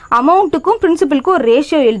போகிறோம்? அமௌண்ட்டுக்கும் பிரின்சிபலுக்கும் ஒரு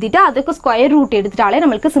ரேஷியோ எழுதிட்டு அதுக்கு ஸ்கொயர் ரூட் எடுத்துட்டாலே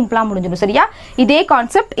நம்மளுக்கு சிம்பிளாக முடிஞ்சிடும். சரியா? இதே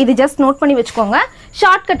கான்செப்ட். இது ஜஸ்ட் நோட் பண்ணி வச்சுக்கோங்க.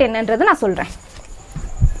 ஷார்ட்கட் என்னன்றது நான் சொல்கிறேன்.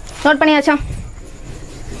 நோட் பண்ணியாச்சா?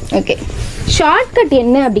 ஓகே. ஷார்ட்கட்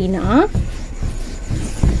என்ன அப்படின்னா,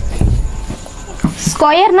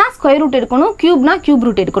 ஸ்கொயர்னா ஸ்கொயர் ரூட் எடுக்கணும், கியூப்னா கியூப்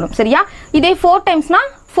ரூட் எடுக்கணும். சரியா? இதே 4 டைம்ஸ்னா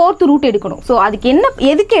 4th ரூட் எடுக்கணும். ஸோ அதுக்கு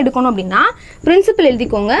எதுக்கு எடுக்கணும் அப்படின்னா, பிரின்சிபல்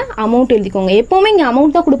எழுதிக்கோங்க, அமௌண்ட் எழுதிக்கோங்க. எப்போவுமே இங்கே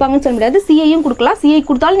அமௌண்ட் தான் கொடுப்பாங்கன்னு சொல்ல முடியாது. சிஐயும் கொடுக்கலாம். சிஐ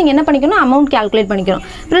கொடுத்தாலும் நீங்கள் என்ன பண்ணிக்கணும்? அமௌண்ட் கால்குலேட் பண்ணிக்கணும்.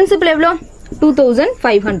 பிரின்சிபல் எவ்வளோ?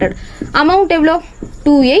 2500. அமௌண்ட் எவ்வளோ?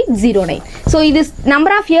 2809. ஸோ இது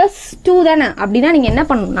நம்பர் ஆஃப் இயர்ஸ் 2 தானே. அப்படின்னா நீங்கள் என்ன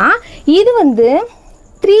பண்ணணும்னா, இது வந்து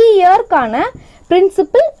 3 இயர்க்கான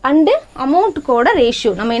பிரின்சிபல் அண்டு அமௌண்ட்டுக்கோட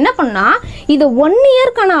ரேஷியோ. நம்ம என்ன பண்ணால் இதை 1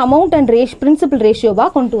 இயர்க்கான அமௌண்ட் அண்ட் பிரின்சிபல்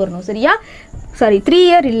ரேஷியோவாக கொண்டு வரணும். சரியா? சாரி, 3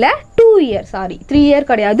 இயர் இல்லை, 2 இயர். சாரி, 3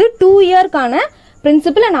 இயர் கிடையாது, 2 இயர்க்கான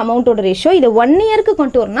பிரின்சிபல் அண்ட் அமௌண்ட்டோட ரேஷியோ. இதை 1 இயருக்கு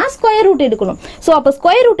கொண்டு வரணும்னா ஸ்கொயர் ரூட் எடுக்கணும். ஸோ அப்போ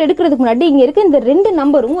ஸ்கொயர் ரூட் எடுக்கிறதுக்கு முன்னாடி இங்கே இருக்க இந்த 2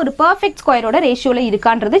 நம்பரும் ஒரு பர்ஃபெக்ட் ஸ்கொயரோட ரேஷியோவில்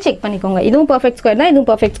இருக்கான்றதை செக் பண்ணிக்கோங்க. இதுவும் பர்ஃபெக்ட் ஸ்கொயர் தான், இதுவும்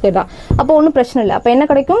பர்ஃபெக்ட் ஸ்கொயர் தான். அப்போ ஒன்றும் பிரச்சனை இல்லை. அப்போ என்ன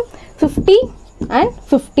கிடைக்கும்? 50 and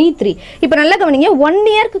 53. இப்போ நல்லா கவனிங்க, 1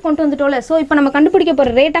 இயர்க்கு கொண்டு வந்துட்டோம்ல. ஸோ இப்போ நம்ம கண்டுபிடிக்க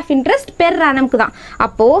போகிற ரேட் ஆஃப் இன்ட்ரெஸ்ட் பெர் ஆனம்க்கு தான்.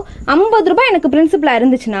 அப்போது 50 ரூபாய் எனக்கு பிரின்சிபலாக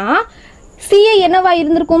இருந்துச்சுன்னா சிஐ என்னவா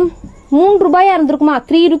இருந்திருக்கும்? 3 ரூபாயா இருந்திருக்குமா?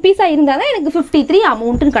 3 rupees இருந்தால் தான் எனக்கு 53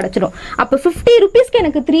 அமௌண்ட்டுன்னு கிடச்சிடும். அப்போ 50 rupeesக்கு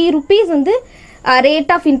எனக்கு 3 rupees வந்து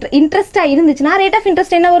ரேட் ஆஃப் இன்ட்ரெஸ்ட்டாக இருந்துச்சுன்னா ரேட் ஆஃப்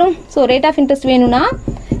இன்ட்ரெஸ்ட் என்ன வரும்? ஸோ ரேட் ஆஃப் இன்ட்ரெஸ்ட் வேணும்னா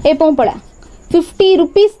எப்பவும் போல 50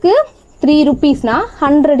 rupeesக்கு 3 rupeesனா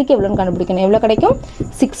 100க்கு எவ்வளோன்னு கண்டுபிடிக்கணும். எவ்வளோ கிடைக்கும்?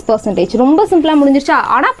 6%. ரொம்ப சிம்பிளாக முடிஞ்சிருச்சா?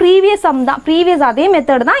 ஆனால் ப்ரீவியஸ் சம் தான், ப்ரீவியஸ் அதே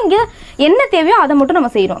மெத்தட் தான். இங்கே என்ன தேவையோ அதை மட்டும்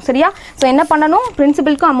நம்ம செய்கிறோம். சரியா? ஸோ என்ன பண்ணணும்?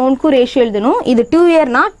 பிரின்சிபலுக்கும் அமௌண்ட்க்கும் ரேஷியோ எழுதணும். இது 2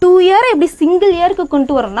 இயர்னா 2 இயர் எப்படி சிங்கிள் இயருக்கு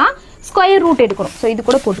கொண்டு வரணும்னா ஸ்கொயர் ரூட் எடுக்கணும். ஸோ இது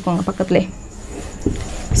கூட போட்டுக்கோங்க பக்கத்துலேயே.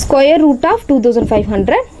 Square root of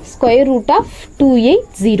 2500 square root of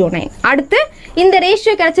 2809. அடுத்து இந்த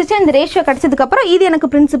ரேஷியோ கிடச்சிச்சு. இந்த ரேஷியோ கிடச்சதுக்கப்புறம் இது எனக்கு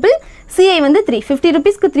பிரின்சிபல், சிஐ வந்து 3. 50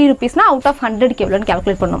 rupeesக்கு 3 rupeesனா அவுட் ஆஃப் 100க்கு எவ்வளோன்னு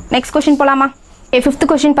கேல்குலேட் பண்ணணும். நெக்ஸ்ட் கொஸ்டின் போகலாமா? ஃபிஃப்த்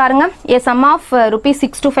கொஸ்டின் பாருங்க. ஏ சம் ஆஃப்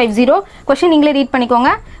 ₹6250. கொஸ்டின் நீங்களே ரீட்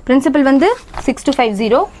பண்ணிக்கோங்க. பிரின்சிபல் வந்து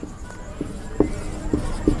 6250.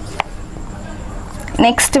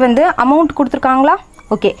 நெக்ஸ்ட் வந்து அமௌண்ட் கொடுத்துருக்காங்களா?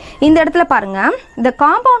 ஓகே, இந்த இடத்துல பாருங்க. the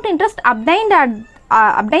compound interest obtained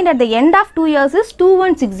at the end of 2 years is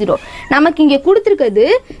 2160. நமக்கு இங்கே கொடுத்துருக்குது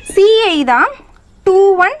சிஐ தான்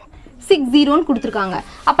 2160ன்னு கொடுத்துருக்காங்க.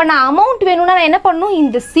 அப்போ நான் அமௌண்ட் வேணும்னா நான் என்ன பண்ணணும்?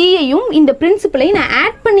 இந்த சிஐயும் இந்த பிரின்சிபலையும் நான்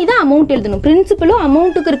ஆட் பண்ணி தான் அமௌண்ட் எழுதணும். பிரின்சிபலும்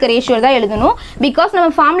அமௌண்ட்டுக்கு இருக்க ரேஷியோ தான் எழுதணும். பிகாஸ்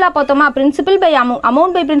நம்ம ஃபார்முலா பார்த்தோமா, principal by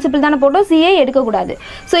amount by principal தானே போட்டோம், சிஐ எடுக்கக்கூடாது.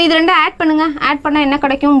 ஸோ இது ரெண்டும் ஆட் பண்ணுங்க. ஆட் பண்ணால் என்ன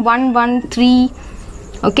கிடைக்கும்? 113.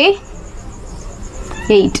 ஓகே,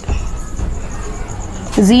 8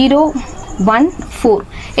 0 1 4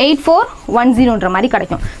 8410ன்ற மாதிரி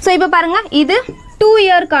கிடைக்கும். ஸோ இப்போ பாருங்க, இது 2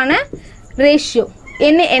 இயர்க்கான ரேஷியோ.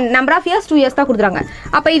 என்ன நம்பர் ஆஃப் இயர்ஸ் 2 இயர்ஸ் தான் கொடுத்துறாங்க.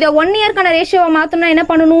 அப்போ இதை 1 இயர்க்கான ரேஷியோவை மாற்றோம்னா என்ன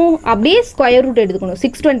பண்ணணும்? அப்படியே ஸ்கொயர் ரூட் எடுத்துக்கணும்.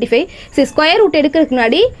 625. சரி, ஸ்கொயர் ரூட் எடுக்கிறதுக்கு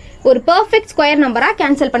முன்னாடி ஒரு பர்ஃபெக்ட் ஸ்கொயர் நம்பராக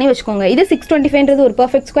கேன்சல் பண்ணி வச்சுக்கோங்க. இது 625ன்றது ஒரு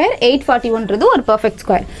பர்ஃபெக்ட் ஸ்கொயர், 841ன்றது ஒரு perfect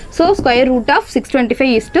square. So square root of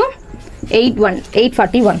 625 is to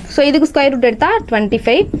 841. So இதுக்கு ஸ்கொயர் ரூட் எடுத்தா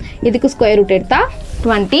 25, இதுக்கு ஸ்கொயர் ரூட் எடுத்தா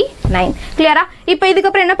 29. கிளியரா? இப்போ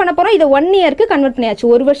இதுக்கப்புறம் என்ன பண்ண போகிறோம்? இதை 1 இயருக்கு கன்வெர்ட் பண்ணியாச்சு.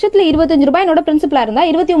 ஒரு வருஷத்தில் 25 ரூபாய் என்னோட பிரின்சிபலாக இருந்தால்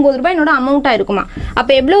 29 ரூபாய் என்னோட அமௌண்ட்டாக இருக்குமா?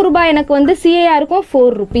 அப்போ எவ்வளோ ரூபாய் எனக்கு வந்து சிஏஆ இருக்கும்?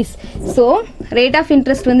 4 rupees. So rate of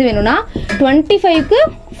interest வந்து வேணும்னா 25க்கு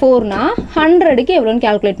 4னா 100க்கு எவ்வளோன்னு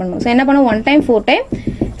கேல்குலேட் பண்ணணும். ஸோ என்ன பண்ணும்? 1 time 4 time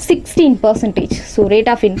 16%. So rate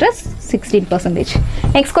of interest 16%.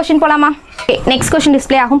 Next question போகலாமா? நெக்ஸ்ட் கொஸ்டின்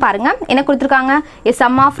டிஸ்பிளே ஆகும் பாருங்க. என்ன கொடுத்துருக்காங்க? ஏ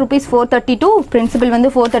சம் ஆஃப் ₹432. பிரின்சிபல் வந்து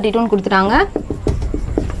 432ன்னு கொடுத்துட்டாங்க.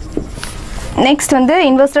 நெக்ஸ்ட் வந்து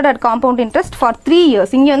invested at compound interest for 3 years.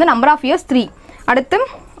 இங்கே வந்து நம்பர் ஆஃப் இயர்ஸ் 3. அடுத்து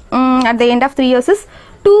at the end of 3 years is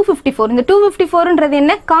 254. இந்த 254ன்றது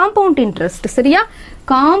என்ன? Compound interest. சரியா?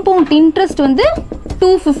 காம்பவுண்ட் இன்ட்ரெஸ்ட் வந்து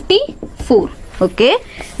 254. ஓகே,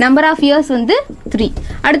 நம்பர் ஆஃப் இயர்ஸ் வந்து 3.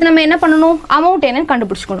 அடுத்து நம்ம என்ன பண்ணணும்? அமௌண்ட் என்னன்னு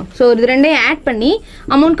கண்டுபிடிச்சிக்கணும். ஸோ இது ரெண்டையும் ஆட் பண்ணி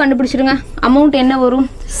அமௌண்ட் கண்டுபிடிச்சிருங்க. அமௌண்ட் என்ன வரும்?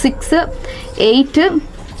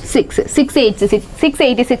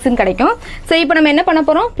 686 கிடைக்கும். ஸோ இப்போ நம்ம என்ன பண்ண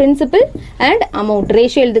போகிறோம்? பிரின்சிபல் அண்ட் அமௌண்ட்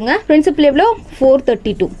ரேஷியோ எழுதுங்க. பிரின்சிபல் எவ்வளோ?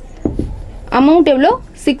 432. அமௌண்ட் எவ்வளோ?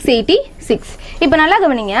 686. இப்போ நல்லா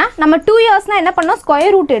கவனிங்க. நம்ம 2 இயர்ஸ்னால் என்ன பண்ணோம்?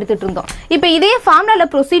 ஸ்கொயர் ரூட் எடுத்துகிட்டு இருந்தோம். இப்போ இதே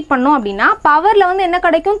ஃபார்முலாவில் ப்ரொசீட் பண்ணோம் அப்படின்னா பவரில் வந்து என்ன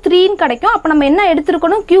கிடைக்கும்? 3ன்னு கிடைக்கும். அப்போ நம்ம என்ன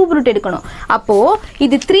எடுத்துருக்கணும்? கியூப் ரூட் எடுக்கணும். அப்போது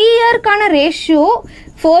இது 3 இயர்க்கான ரேஷியோ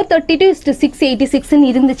 432:686ன்னு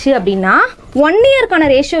இருந்துச்சு அப்படின்னா 1 இயர்க்கான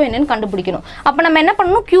ரேஷியோ என்னன்னு கண்டுபிடிக்கணும். அப்போ நம்ம என்ன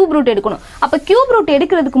பண்ணணும்? கியூப் ரூட் எடுக்கணும். அப்போ கியூப் ரூட்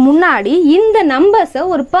எடுக்கிறதுக்கு முன்னாடி இந்த நம்பர்ஸை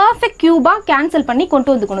ஒரு பர்ஃபெக்ட் கியூபாக கேன்சல் பண்ணி கொண்டு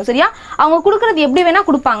வந்துக்கணும். சரியா? அவங்க கொடுக்குறது எப்படி வேணால்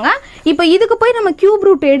கொடுப்பாங்க. இப்போ இதுக்கு போய் நம்ம கியூப்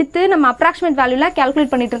ரூட் எடுத்து நம்ம அப்ராக்சிமேட் வேல்யூலாம்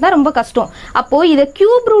கேல்குலேட் பண்ணிட்டு இருந்தால் ரொம்ப கஷ்டம். அப்போது இதை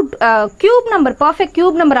கியூப் நம்பர் பர்ஃபெக்ட்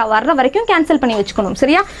கியூப் நம்பராக வர்ற வரைக்கும் கேன்சல் பண்ணி வச்சுக்கணும்.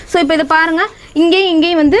 சரியா? ஸோ இப்போ இதை பாருங்கள்,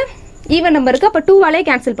 இங்கேயும் வந்து ஈவன் நம்பருக்கு. அப்போ 2வாலே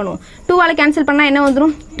கேன்சல் பண்ணுவோம். 2வாலே கேன்சல் பண்ணால் என்ன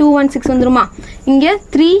வந்துடும்? 216 வந்துருமா? இங்கே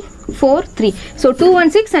 343. ஸோ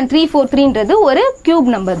 216 and 343ன்றது ஒரு கியூப்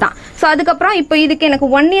நம்பர் தான். ஸோ அதுக்கப்புறம் இப்போ இதுக்கு எனக்கு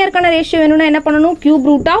 1 இயர்க்கான ரேஷியோ வேணும்னா என்ன பண்ணணும்? Cube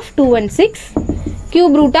root of 216,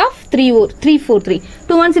 cube root of 343.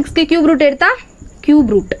 216க்கு cube root எடுத்தா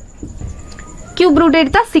கியூப் ரூட்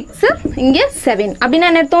எடுத்தா 6, இங்கே 7. அப்படின்னா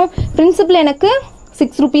என்ன அர்த்தம்? பிரின்சிபல் எனக்கு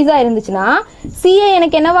 6 rupeesஆ இருந்துச்சுன்னா சிஏ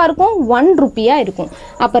எனக்கு என்னவா இருக்கும்? 1 rupeeஆ இருக்கும்.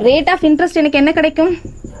 அப்போ ரேட் ஆஃப் இன்ட்ரெஸ்ட் எனக்கு என்ன கிடைக்கும்?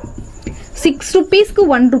 6 rupeesக்கு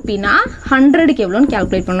 1 rupeeனா 100க்கு எவ்வளோன்னு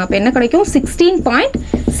கேல்குலேட் பண்ணணும். அப்போ என்ன கிடைக்கும்?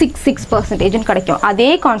 16.66% கிடைக்கும். அதே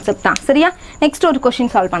கான்செப்ட் தான். சரியா? நெக்ஸ்ட் ஒரு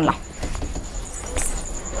கொஸ்டின் சால்வ் பண்ணலாம்.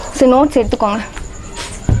 ஸோ நோட்ஸ் எடுத்துக்கோங்க.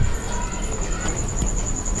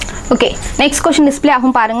 ஓகே, நெக்ஸ்ட் கொஸ்டின் டிஸ்பிளே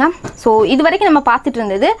ஆகும் பாருங்க. ஸோ இது வரைக்கும் நம்ம பார்த்துட்டு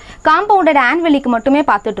இருந்தது காம்பவுண்டட் ஆனுவலிக்கு மட்டுமே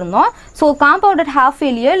பார்த்துட்டு இருந்தோம். ஸோ காம்பவுண்டட் ஹாஃப்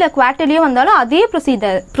இயர்லியோ இல்லை குவார்டர்லியோ வந்தாலும் அதே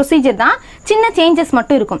ப்ரொசீஜர் தான், சின்ன சேஞ்சஸ்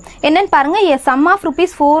மட்டும் இருக்கும். என்னன்னு பாருங்க. ஏ சம் ஆஃப்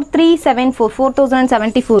 ₹4374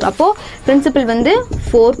 4074. அப்போது பிரின்சிபல் வந்து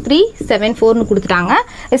 4374ன்னு கொடுத்துட்டாங்க.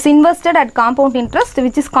 Is invested at compound interest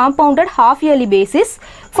which is compounded half yearly basis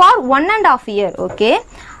for 1.5 year. Okay,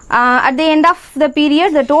 at the end of the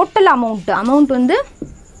period the total amount வந்து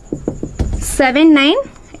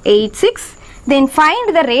 7986 then find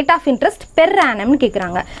the rate of interest per ஆனம்னு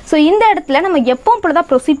கேட்குறாங்க. So இந்த இடத்துல நம்ம எப்பவும் இப்படி தான்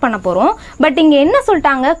proceed பண்ண போகிறோம். பட் இங்கே என்ன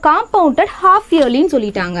சொல்லிட்டாங்க, காம்பவுண்டட் ஹாஃப் இயர்லின்னு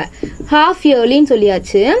சொல்லிட்டாங்க. ஹாஃப் இயர்லின்னு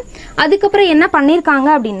சொல்லியாச்சு. அதுக்கப்புறம் என்ன பண்ணியிருக்காங்க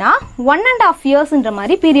அப்படின்னா 1.5 இயர்ஸ்ன்ற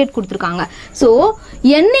மாதிரி பீரியட் கொடுத்துருக்காங்க. ஸோ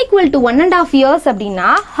n = 1.5 இயர்ஸ் அப்படின்னா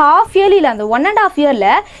ஹாஃப் இயர்லியில் அந்த 1.5 இயரில்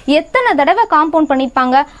எத்தனை தடவை காம்பவுண்ட்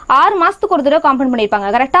பண்ணியிருப்பாங்க, 6 மாதத்துக்கு ஒரு தடவை காம்பவுண்ட் பண்ணியிருப்பாங்க.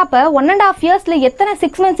 கரெக்டாக அப்போ 1.5 இயர்ஸில் எத்தனை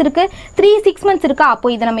 6 மந்த்ஸ் இருக்குது, 3 6 மந்த்ஸ் இருக்கா. அப்போ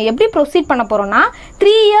இதை நம்ம எப்படி ப்ரொசீட் பண்ண போகிறோம்னா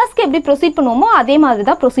 3 இயர்ஸ்க்கு எப்படி ப்ரொசீட் பண்ணுவோமோ அதே மாதிரி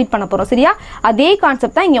தான் ப்ரொசீட் பண்ண போகிறோம். சரியா, அதே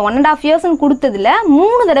கான்செப்ட் தான் இங்கே 1.5 இயர்ஸ்ன்னு கொடுத்ததுல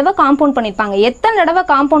 3 தடவை காம்பவுண்ட் பண்ணியிருப்பாங்க. எத்தனை தடவை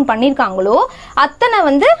காம்பவுண்ட் பண்ணியிருக்காங்களோ அத்தனை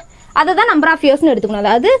வந்து அதை தான் நம்பர் ஆஃப் இயர்ஸ்னு எடுத்துக்கணும்.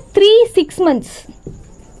 அதாவது 3 6 months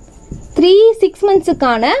 3 6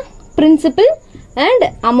 மந்த்ஸுக்கான principal and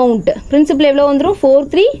amount. Principal எவ்வளோ வந்துடும்,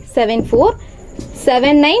 4374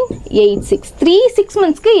 7986 3 6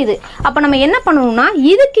 மந்த்ஸ்க்கு இது. அப்போ நம்ம என்ன பண்ணணும்னா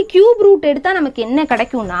இதுக்கு கியூப் ரூட் எடுத்தால் நமக்கு என்ன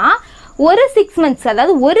கிடைக்கும்னா ஒரு 6 மந்த்ஸ்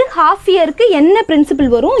அதாவது ஒரு ஹாஃப் இயருக்கு என்ன பிரின்சிபல்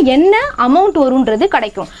வரும், என்ன அமௌண்ட் வரும்ன்றது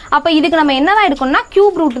கிடைக்கும். அப்போ இதுக்கு நம்ம என்ன தான் எடுக்கணும்னா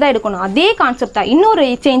கியூப் ரூட் தான் எடுக்கணும். அதே கான்செப்ட் தான். இன்னொரு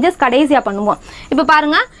சேஞ்சஸ் கடைசியாக பண்ணுவோம். இப்போ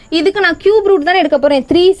பாருங்க, இதுக்கு நான் கியூப் ரூட் தானே எடுக்க போகிறேன்.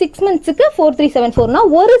 3 6 மந்த்ஸுக்கு 4374னா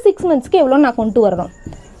ஒரு 6 மந்த்ஸ்க்கு எவ்வளோ நான் கொண்டு வரணும்,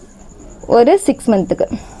 ஒரு 6 மந்த்துக்கு.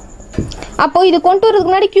 அப்போ இது கொண்டு வரதுக்கு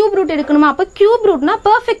முன்னாடி கியூப் ரூட் எடுக்கணுமா. அப்போ கியூப் ரூட்னா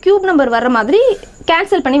பர்ஃபெக்ட் கியூப் நம்பர் வர மாதிரி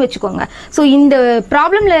கேன்சல் பண்ணி வச்சுக்கோங்க. ஸோ இந்த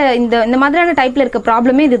ப்ராப்ளமில் இந்த மாதிரியான டைப்பில் இருக்க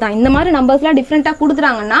ப்ராப்ளமே இதுதான். இந்த மாதிரி நம்பர்ஸ்லாம் டிஃப்ரெண்ட்டாக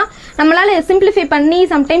கொடுத்துட்டாங்கன்னா நம்மளால் சிம்பிளிஃபை பண்ணி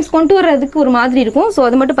சம்டைம்ஸ் கொண்டு வரதுக்கு ஒரு மாதிரி இருக்கும். ஸோ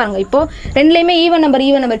அது மட்டும் பாருங்கள். இப்போ ரெண்டுலேயுமே ஈவன் நம்பர்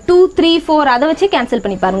 2 3 4 அதை வச்சு கேன்சல்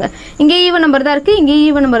பண்ணி பாருங்கள். இங்கே ஈவன் நம்பர் தான் இருக்குது, இங்கே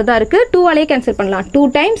ஈவன் நம்பர் தான் இருக்குது. 2ஆலே கேன்சல் பண்ணலாம். 2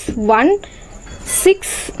 times 1 6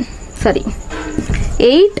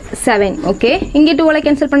 8 7 ஓகே. இங்கே 2ஆல்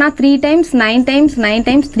கேன்சல் பண்ணால் 3 times 9 times 9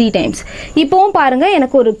 times 3 times. இப்போவும் பாருங்கள்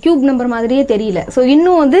எனக்கு ஒரு கியூப் நம்பர் மாதிரியே தெரியல. ஸோ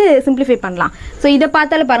இன்னும் வந்து சிம்பிளிஃபை பண்ணலாம். ஸோ இதை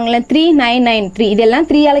பார்த்தாலும் பாருங்களேன் 3993 இதெல்லாம்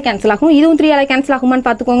 3ஆல் கேன்சல் ஆகும். இதுவும் 3ஆல் கேன்சல் ஆகுமான்னு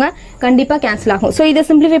பார்த்துக்கோங்க. கண்டிப்பாக கேன்சல் ஆகும். ஸோ இதை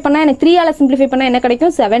சிம்பிளிஃபை பண்ணால் எனக்கு 3ஆல் சிம்பிளிஃபை பண்ணால் என்ன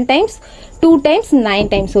கிடைக்கும், 7 times 2 times 9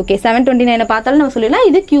 times ஓகே. 729 பார்த்தாலும் நம்ம சொல்லிடலாம்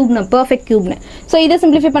இது கியூப் நம்பர், பர்ஃபெக்ட் கியூப்னு. ஸோ இதை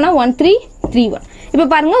சிம்பிளிஃபை பண்ணால் 1331. இப்போ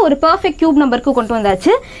பாருங்க ஒரு பர்ஃபெக்ட் கியூப் நம்பருக்கு கொண்டு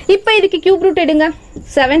வந்தாச்சு. இப்போ இதுக்கு கியூப் ரூட் எடுங்க.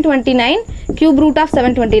 729 cube root of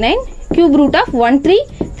 729 cube root of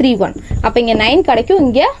 1331. அப்போ இங்கே 9 கிடைக்கும்,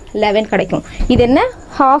 இங்கே 11 கிடைக்கும். இது என்ன,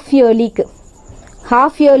 ஹாஃப் இயர்லிக்கு.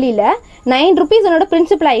 ஹாஃப் இயர்லியில் 9 rupees என்னோட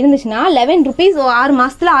பிரின்சிபலாக இருந்துச்சுன்னா 11 rupees 6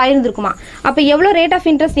 மாதத்தில் ஆயிருந்துருக்குமா. அப்போ எவ்வளோ ரேட் ஆஃப்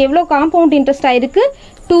இன்ட்ரெஸ்ட், எவ்வளோ காம்பவுண்ட் இன்ட்ரெஸ்ட் ஆயிருக்கு,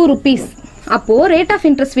 2 rupees. அப்போது ரேட் ஆஃப்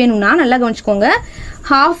இன்ட்ரெஸ்ட் வேணும்னா நல்லா கவனிச்சுக்கோங்க.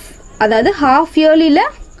 அதாவது ஹாஃப் இயர்லியில்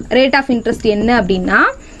ரேட் ஆஃப் இன்ட்ரெஸ்ட் என்ன அப்படின்னா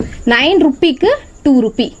 9 rupeeக்கு 2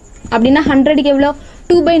 rupee அப்படின்னா 100க்கு எவ்வளோ,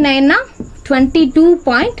 2/9னா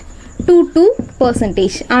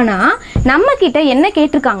 22.22%. ஆனால் நம்ம கிட்ட என்ன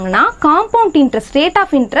கேட்டிருக்காங்கன்னா compound interest, rate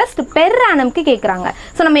of interest per ஆனம்க்கு கேட்குறாங்க.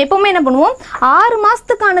 ஸோ நம்ம எப்போவுமே என்ன பண்ணுவோம், 6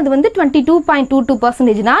 மாதத்துக்கானது வந்து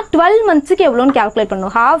 22.22%னா 12 மந்த்ஸுக்கு எவ்வளோன்னு கேல்குலேட்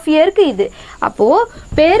பண்ணுவோம். ஹாஃப் இயருக்கு இது. அப்போது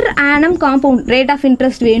per annum compound rate of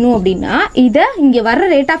interest வேணும் அப்படின்னா இதை இங்கே வர்ற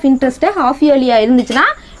ரேட் ஆஃப் இன்ட்ரெஸ்ட்டை ஹாஃப் இயர்லியாக இருந்துச்சுன்னா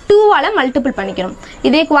 2ஆல் மல்டிபிள் பண்ணிக்கணும்.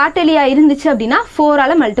 இதே குவார்டர்லியா இருந்துச்சு அப்படின்னா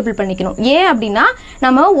 4ஆல் மல்டிபிள் பண்ணிக்கணும். ஏன் அப்படின்னா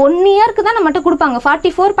நம்ம 1 இயருக்கு தான் நம்மகிட்ட கொடுப்பாங்க,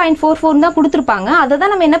 44.44 தான் கொடுத்துருப்பாங்க. அதை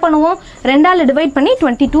தான் நம்ம என்ன பண்ணுவோம், 2ஆல் டிவைட் பண்ணி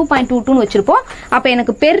 22.22ன்னு வச்சுருப்போம். அப்போ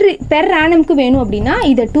எனக்கு பெர் ஆனம்க்கு வேணும் அப்படின்னா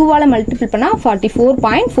இதை 2ஆல் மல்டிபிள் பண்ணால்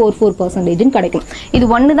 44.44%ன்னு கிடைக்கும். இது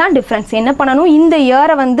ஒன்று தான் டிஃப்ரென்ஸ். என்ன பண்ணணும், இந்த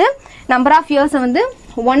இயரை வந்து நம்பர் ஆஃப் இயர்ஸை வந்து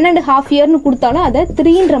 1.5 இயர்னு கொடுத்தாலும் அதை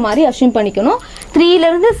 3ன்ற மாதிரி அஷ்யூம் பண்ணிக்கணும்.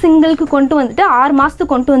 3லேருந்து சிங்கிளுக்கு கொண்டு வந்துட்டு 6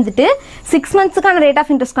 மாதத்துக்கு கொண்டு வந்துட்டு 6 மந்த்ஸுக்கான ரேட்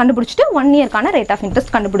ஆஃப் இன்ட்ரெஸ்ட் கண்டுபிடிச்சிட்டு 1 இயர்க்கான ரேட் ஆஃப்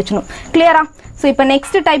இன்ட்ரெஸ்ட் கண்டுபிடிச்சணும். கிளியரா? ஸோ இப்போ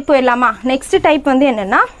நெக்ஸ்ட் டைப் போயிடலாமா. நெக்ஸ்ட் டைப் வந்து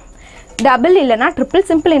என்னென்னா டபுள் இல்லைனா ட்ரிபிள்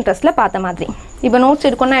சிம்பிள் இன்ட்ரெஸ்ட்டில் பார்த்த மாதிரி. இப்போ நோட்ஸ்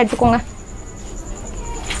எடுக்கணும்னா எடுத்துக்கோங்க.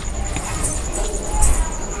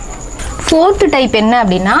 4th டைப் என்ன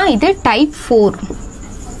அப்படின்னா இது டைப் 4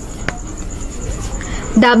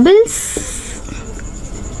 டபுள்ஸ்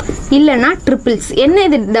இல்லைனா ட்ரிபிள்ஸ். என்ன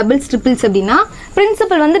இது டபுள்ஸ் ட்ரிபிள்ஸ் அப்படின்னா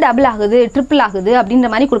பிரின்சிபல் வந்து டபுள் ஆகுது, ட்ரிபிள் ஆகுது அப்படின்ற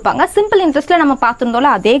மாதிரி கொடுப்பாங்க. சிம்பிள் இன்ட்ரெஸ்ட்டில் நம்ம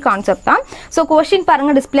பார்த்துருந்தோம்ல அதே கான்செப்ட் தான். ஸோ கொஸ்டின்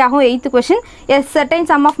பாருங்கள், டிஸ்பிளே ஆகும். 8th question, a certain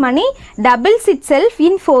sum of money doubles itself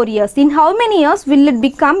in 4 years. In how many years will it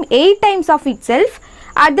become 8 times of itself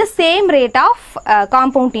at the same rate of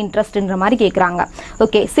compound interestன்ற மாதிரி கேட்குறாங்க.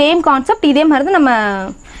 Okay, same concept. இதே மாதிரி தான் நம்ம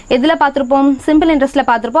எதில் பார்த்துருப்போம், simple இன்ட்ரெஸ்ட்டில்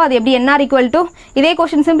பார்த்துருப்போம். அது எப்படி NR = இதே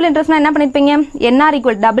கொஸ்டின் சிம்பிள் இன்ட்ரெஸ்ட்னா என்ன பண்ணியிருப்பீங்க, NR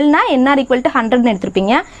 = டபுள்னா NR = 100ன்னு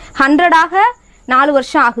எடுத்திருப்பீங்க. 100ஆக 4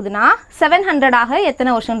 வருஷம் ஆகுதுன்னா 700ஆக எத்தனை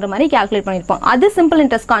வருஷம்ன்ற மாதிரி கேல்குலேட் பண்ணியிருப்போம். அது சிம்பிள்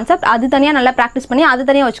இன்ட்ரெஸ்ட் கான்செப்ட். அது தனியாக நல்லா ப்ராக்டிஸ் பண்ணி அது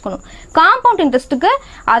தனியாக வச்சுக்கணும். காம்பவுண்ட் இன்ட்ரெஸ்ட்டுக்கு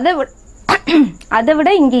அதை விட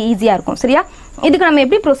இங்கே ஈஸியாக இருக்கும். சரியா? இதுக்கு நம்ம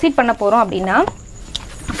எப்படி ப்ரொசீட் பண்ண போகிறோம் அப்படின்னா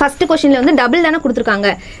ஃபர்ஸ்ட் கொஸ்டின்ல வந்து டபுள் தானே கொடுத்துருக்காங்க.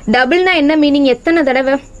 டபுள்னா என்ன மீனிங், எத்தனை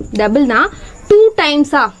தடவை, டபுள்னா 2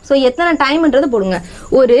 டைம்ஸா? ஸோ எத்தனை டைம்ன்றது போடுங்க.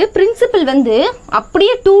 ஒரு பிரின்சிபல் வந்து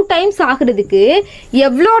அப்படியே 2 டைம்ஸ் ஆகுறதுக்கு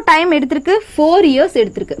எவ்வளோ டைம் எடுத்திருக்கு? 4 இயர்ஸ்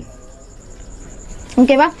எடுத்திருக்கு.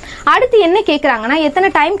 ஓகேவா? அடுத்து என்ன கேட்குறாங்கன்னா எத்தனை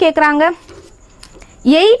டைம் கேட்குறாங்க?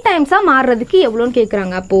 8 டைம்ஸாக மாறுறதுக்கு எவ்வளோன்னு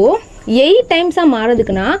கேட்குறாங்க. அப்போது 8 டைம்ஸாக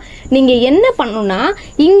மாறுறதுக்குன்னா நீங்கள் என்ன பண்ணணும்னா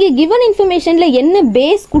இங்கே கிவன் இன்ஃபர்மேஷனில் என்ன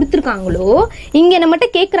பேஸ் கொடுத்துருக்காங்களோ இங்கே நம்மகிட்ட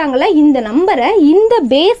கேட்குறாங்கள இந்த நம்பரை இந்த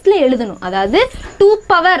பேஸில் எழுதணும். அதாவது 2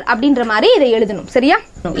 பவர் அப்படின்ற மாதிரி இதை எழுதணும். சரியா?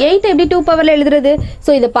 8 எப்படி 2 பவரில் எழுதுறது?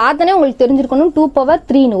 ஸோ இதை பார்த்தோன்னே உங்களுக்கு தெரிஞ்சிருக்கணும் 2 பவர்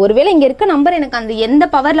 3ன்னு. ஒருவேளை இங்கே இருக்க நம்பர் எனக்கு அந்த எந்த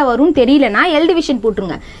பவரில் வரும்னு தெரியலனா எல் டிவிஷன்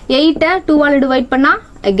போட்டுருங்க. 8-ஐ 2ஆல் டிவைட் பண்ணால்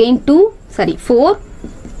அகெயின் 4,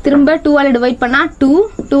 திரும்ப 2ஆல் டிவைட் பண்ணால் 2,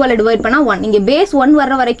 2ஆல் டிவைட் பண்ணால் 1. இங்கே பேஸ் 1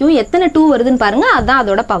 வர்ற வரைக்கும் எத்தனை 2 வருதுன்னு பாருங்க. அதுதான்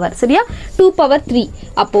அதோட பவர். சரியா? 2 பவர் 3.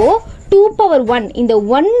 அப்போது 2 பவர் 1 இந்த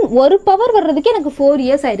ஒரு பவர் வர்றதுக்கு எனக்கு 4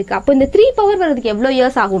 இயர்ஸ் ஆயிருக்கு. அப்போ இந்த 3 பவர் வர்றதுக்கு எவ்வளோ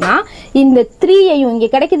இயர்ஸ் ஆகும்னா இந்த 3ஐயும் இங்கே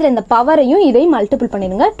கிடைக்கிற இந்த பவரையும் இதையும் மல்டிபிள்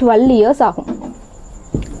பண்ணிடுங்க. 12 இயர்ஸ் ஆகும்.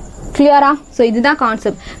 கிளியரா? ஸோ இதுதான்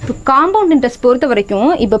கான்செப்ட். இப்போ காம்பவுண்ட் இன்ட்ரெஸ்ட் பொறுத்த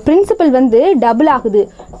வரைக்கும் இப்போ பிரின்சிபல் வந்து டபுள் ஆகுது.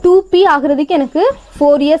 2p ஆகுறதுக்கு எனக்கு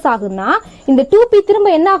 4 இயர்ஸ் ஆகுதுன்னா இந்த 2p திரும்ப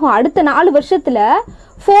என்ன ஆகும்? அடுத்த 4 வருஷத்தில்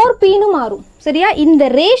 4pன்னு மாறும். சரியா? இந்த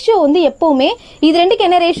ரேஷியோ வந்து எப்போவுமே இது ரெண்டுக்கு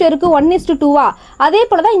என்ன ரேஷியோ இருக்குது? 1:2. அதே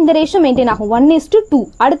போல தான் இந்த ரேஷியோ மெயின்டைன் ஆகும். 1:2.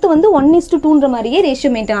 அடுத்து வந்து 1:2ன்ற மாதிரியே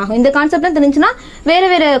ரேஷியோ மெயின்டைன் ஆகும். இந்த கான்செப்ட்லாம் தெரிஞ்சுன்னா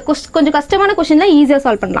வேறு கொஞ்சம் கஷ்டமான கொஸ்டின்லாம் ஈஸியாக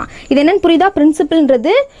சால்வ் பண்ணலாம். இது என்னன்னு புரியுதா?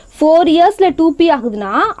 பிரின்சிபல்ன்றது 4 இயர்ஸில் 2p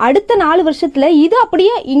ஆகுதுன்னா அடுத்த 4 வருஷத்தில் இது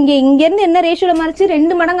அப்படியே இங்கேருந்து என்ன ரேஷியோவில் மாறிச்சு?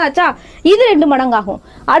 2 மடங்கு ஆச்சா? இது 2 மடங்கு ஆகும்.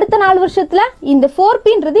 அடுத்த 4 வருஷத்தில் இந்த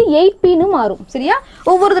 4pன்றது 8pன்னு மாறும். சரியா?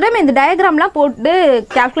 ஒவ்வொரு தடவை இந்த டயக்ராம்லாம் போட்டு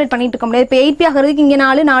கால்குலேட் பண்ணிட்டு இருக்க முடியாது. இப்போ 8p ஆகிறதுக்கு இங்கே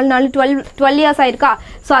 4 12 இயர்ஸ் ஆயிருக்கா?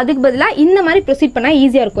 ஸோ அதுக்கு பதிலாக இந்த மாதிரி ப்ரொசீட் பண்ணால்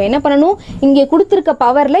ஈஸியாக இருக்கும். என்ன பண்ணணும்? இங்கே கொடுத்துருக்க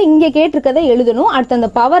பவரில் இங்கே கேட்டிருக்கதை எழுதணும். அடுத்து அந்த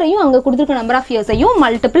பவரையும் அங்கே கொடுத்துருக்க நம்பர் ஆஃப் இயர்ஸையும்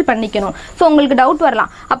மல்டிபிள் பண்ணிக்கணும். ஸோ உங்களுக்கு டவுட் வரலாம்,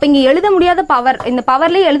 அப்போ இங்கே எழுத முடியாத பவர், இந்த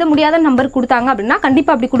பவர்லேயே எழுத முடியாத நம்பர் கொடுத்தாங்க அப்படின்னா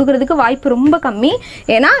கண்டிப்பாக அப்படி கொடுக்கறதுக்கு வாய்ப்பு ரொம்ப கம்மி.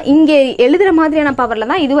 ஏன்னா இங்கே எழுதுகிற மாதிரியான பவரில்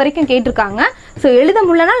தான் இது வரைக்கும் கேட்டிருக்காங்க. ஸோ எழுத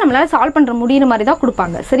முடியலன்னா நம்மளால் சால்வ் பண்ணுற முடிகிற மாதிரி தான்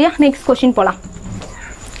கொடுப்பாங்க. சரியா? நெக்ஸ்ட் கொஸ்டின் போகலாம்.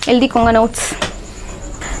 எழுதிக்கோங்க notes.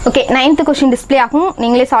 Okay, 9th question display ஆகும்.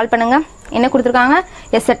 நீங்களே சால்வ் பண்ணுங்கள். என்ன கொடுத்துருக்காங்க?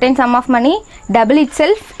 a certain sum of money double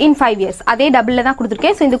itself in 5 years. அதே டபுளில் தான்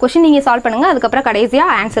கொடுத்துருக்கேன். ஸோ இந்த கொஸ்டின் நீங்கள் சால்வ் பண்ணுங்கள். அதுக்கப்புறம்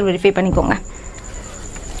கடைசியாக ஆன்சர் வெரிஃபை பண்ணிக்கோங்க.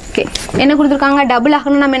 ஓகே, என்ன கொடுத்துருக்காங்க? டபுள்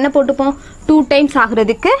ஆகணும் நம்ம என்ன போட்டுப்போம்? 2 டைம்ஸ்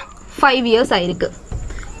ஆகுறதுக்கு 5 இயர்ஸ் ஆயிருக்கு.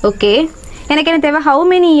 ஓகே, எனக்கு என்ன தேவை? how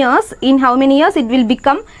many years it will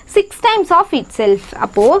become 6 times of itself.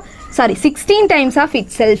 அப்போது 16 times of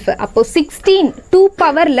itself. அப்போ 16 2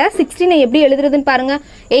 பவரில் 16 எப்படி எழுதுறதுன்னு பாருங்க.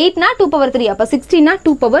 8னா 2 பவர் 3. அப்போ 16னா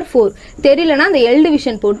 2 பவர் 4. தெரியலனா அந்த எல்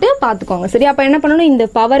டிவிஷன் போட்டு பார்த்துக்கோங்க. சரி, அப்போ என்ன பண்ணணும்? இந்த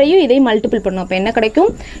பவரையும் இதையும் மல்டிபிள் பண்ணணும். அப்போ என்ன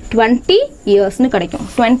கிடைக்கும்? 20 இயர்ஸ்னு கிடைக்கும்.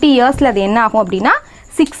 20 இயர்ஸில் அது என்ன ஆகும் அப்படின்னா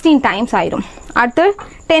 16 டைம்ஸ் ஆயிரும். அடுத்து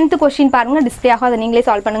 10th கொஸ்டின் பாருங்கள், டிஸ்பிளே ஆகும். அதை நீங்களே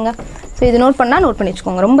சால்வ் பண்ணுங்கள். ஸோ இது நோட் பண்ணால் நோட் பண்ணி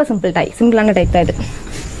வச்சுக்கோங்க. ரொம்ப சிம்பிளான டைப் தான் இது.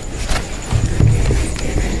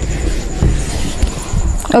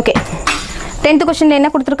 ஓகே, 10th கொஸ்டினில் என்ன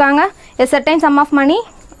கொடுத்துருக்காங்க? a certain sum of money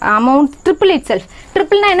amount triple itself.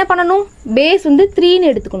 ட்ரிப்பிள்னா என்ன பண்ணணும்? பேஸ் வந்து 3ன்னு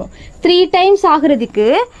எடுத்துக்கணும். 3 டைம்ஸ் ஆகுறதுக்கு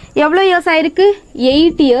எவ்வளோ இயர்ஸ் ஆயிருக்கு?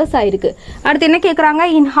 8 இயர்ஸ் ஆயிருக்கு. அடுத்து என்ன கேட்குறாங்க?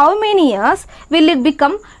 in how many years will it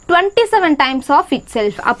become 27 times of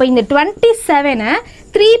itself. அப்போ இந்த 27ஐ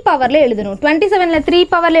 3 பவரில் எழுதணும். 27ல் 3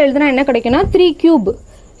 பவரில் எழுதுனா என்ன கிடைக்கும்னா 3 கியூப்.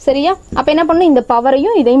 சரியா? அப்போ என்ன பண்ணணும்? இந்த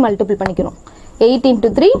பவரையும் இதையும் மல்டிபிள் பண்ணிக்கணும். 8 into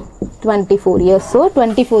 3 24 years. ஸோ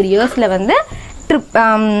 24 இயர்ஸில் வந்து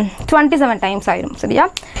 27 டைம்ஸ் ஆயிடும். சரியா?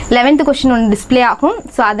 11th கொஸ்டின் ஒன்று டிஸ்பிளே ஆகும்.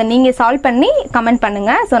 ஸோ அதை நீங்கள் சால்வ் பண்ணி கமெண்ட்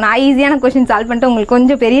பண்ணுங்கள். ஸோ நான் ஈஸியான கொஸ்டின் சால்வ் பண்ணிட்டு உங்களுக்கு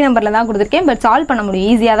கொஞ்சம் பெரிய நம்பரில் தான் கொடுத்துருக்கேன். பட் சால்வ் பண்ண முடியும்,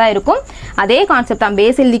 ஈஸியாக தான் இருக்கும். அதே கான்செப்ட் தான்.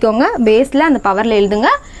 பேஸ் எழுதிக்கோங்க. பேஸில் அந்த பவரில் எழுதுங்க.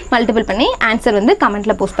 மல்டிபிள் பண்ணி ஆன்சர் வந்து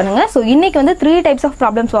கமெண்ட்டில் போஸ்ட் பண்ணுங்கள். ஸோ இன்றைக்கி வந்து 3 டைப்ஸ் ஆஃப்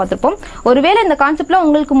ப்ராப்ளம்ஸ் பார்த்துருப்போம். ஒருவேளை இந்த கான்செப்ட்டில்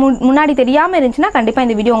உங்களுக்கு முன்னாடி தெரியாமல் இருந்துச்சுன்னா கண்டிப்பாக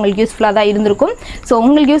இந்த வீடியோ உங்களுக்கு யூஸ்ஃபுல்லாக தான் இருந்திருக்கும். ஸோ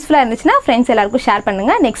உங்களுக்கு யூஸ்ஃபுல்லாக இருந்துச்சுன்னா ஃப்ரெண்ட்ஸ் எல்லாருக்கும் ஷேர்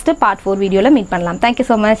பண்ணுங்கள். நெக்ஸ்ட்டு பார்ட் 4 வீடியோவில் மீட் பண்ணலாம். Thank you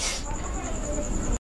so much.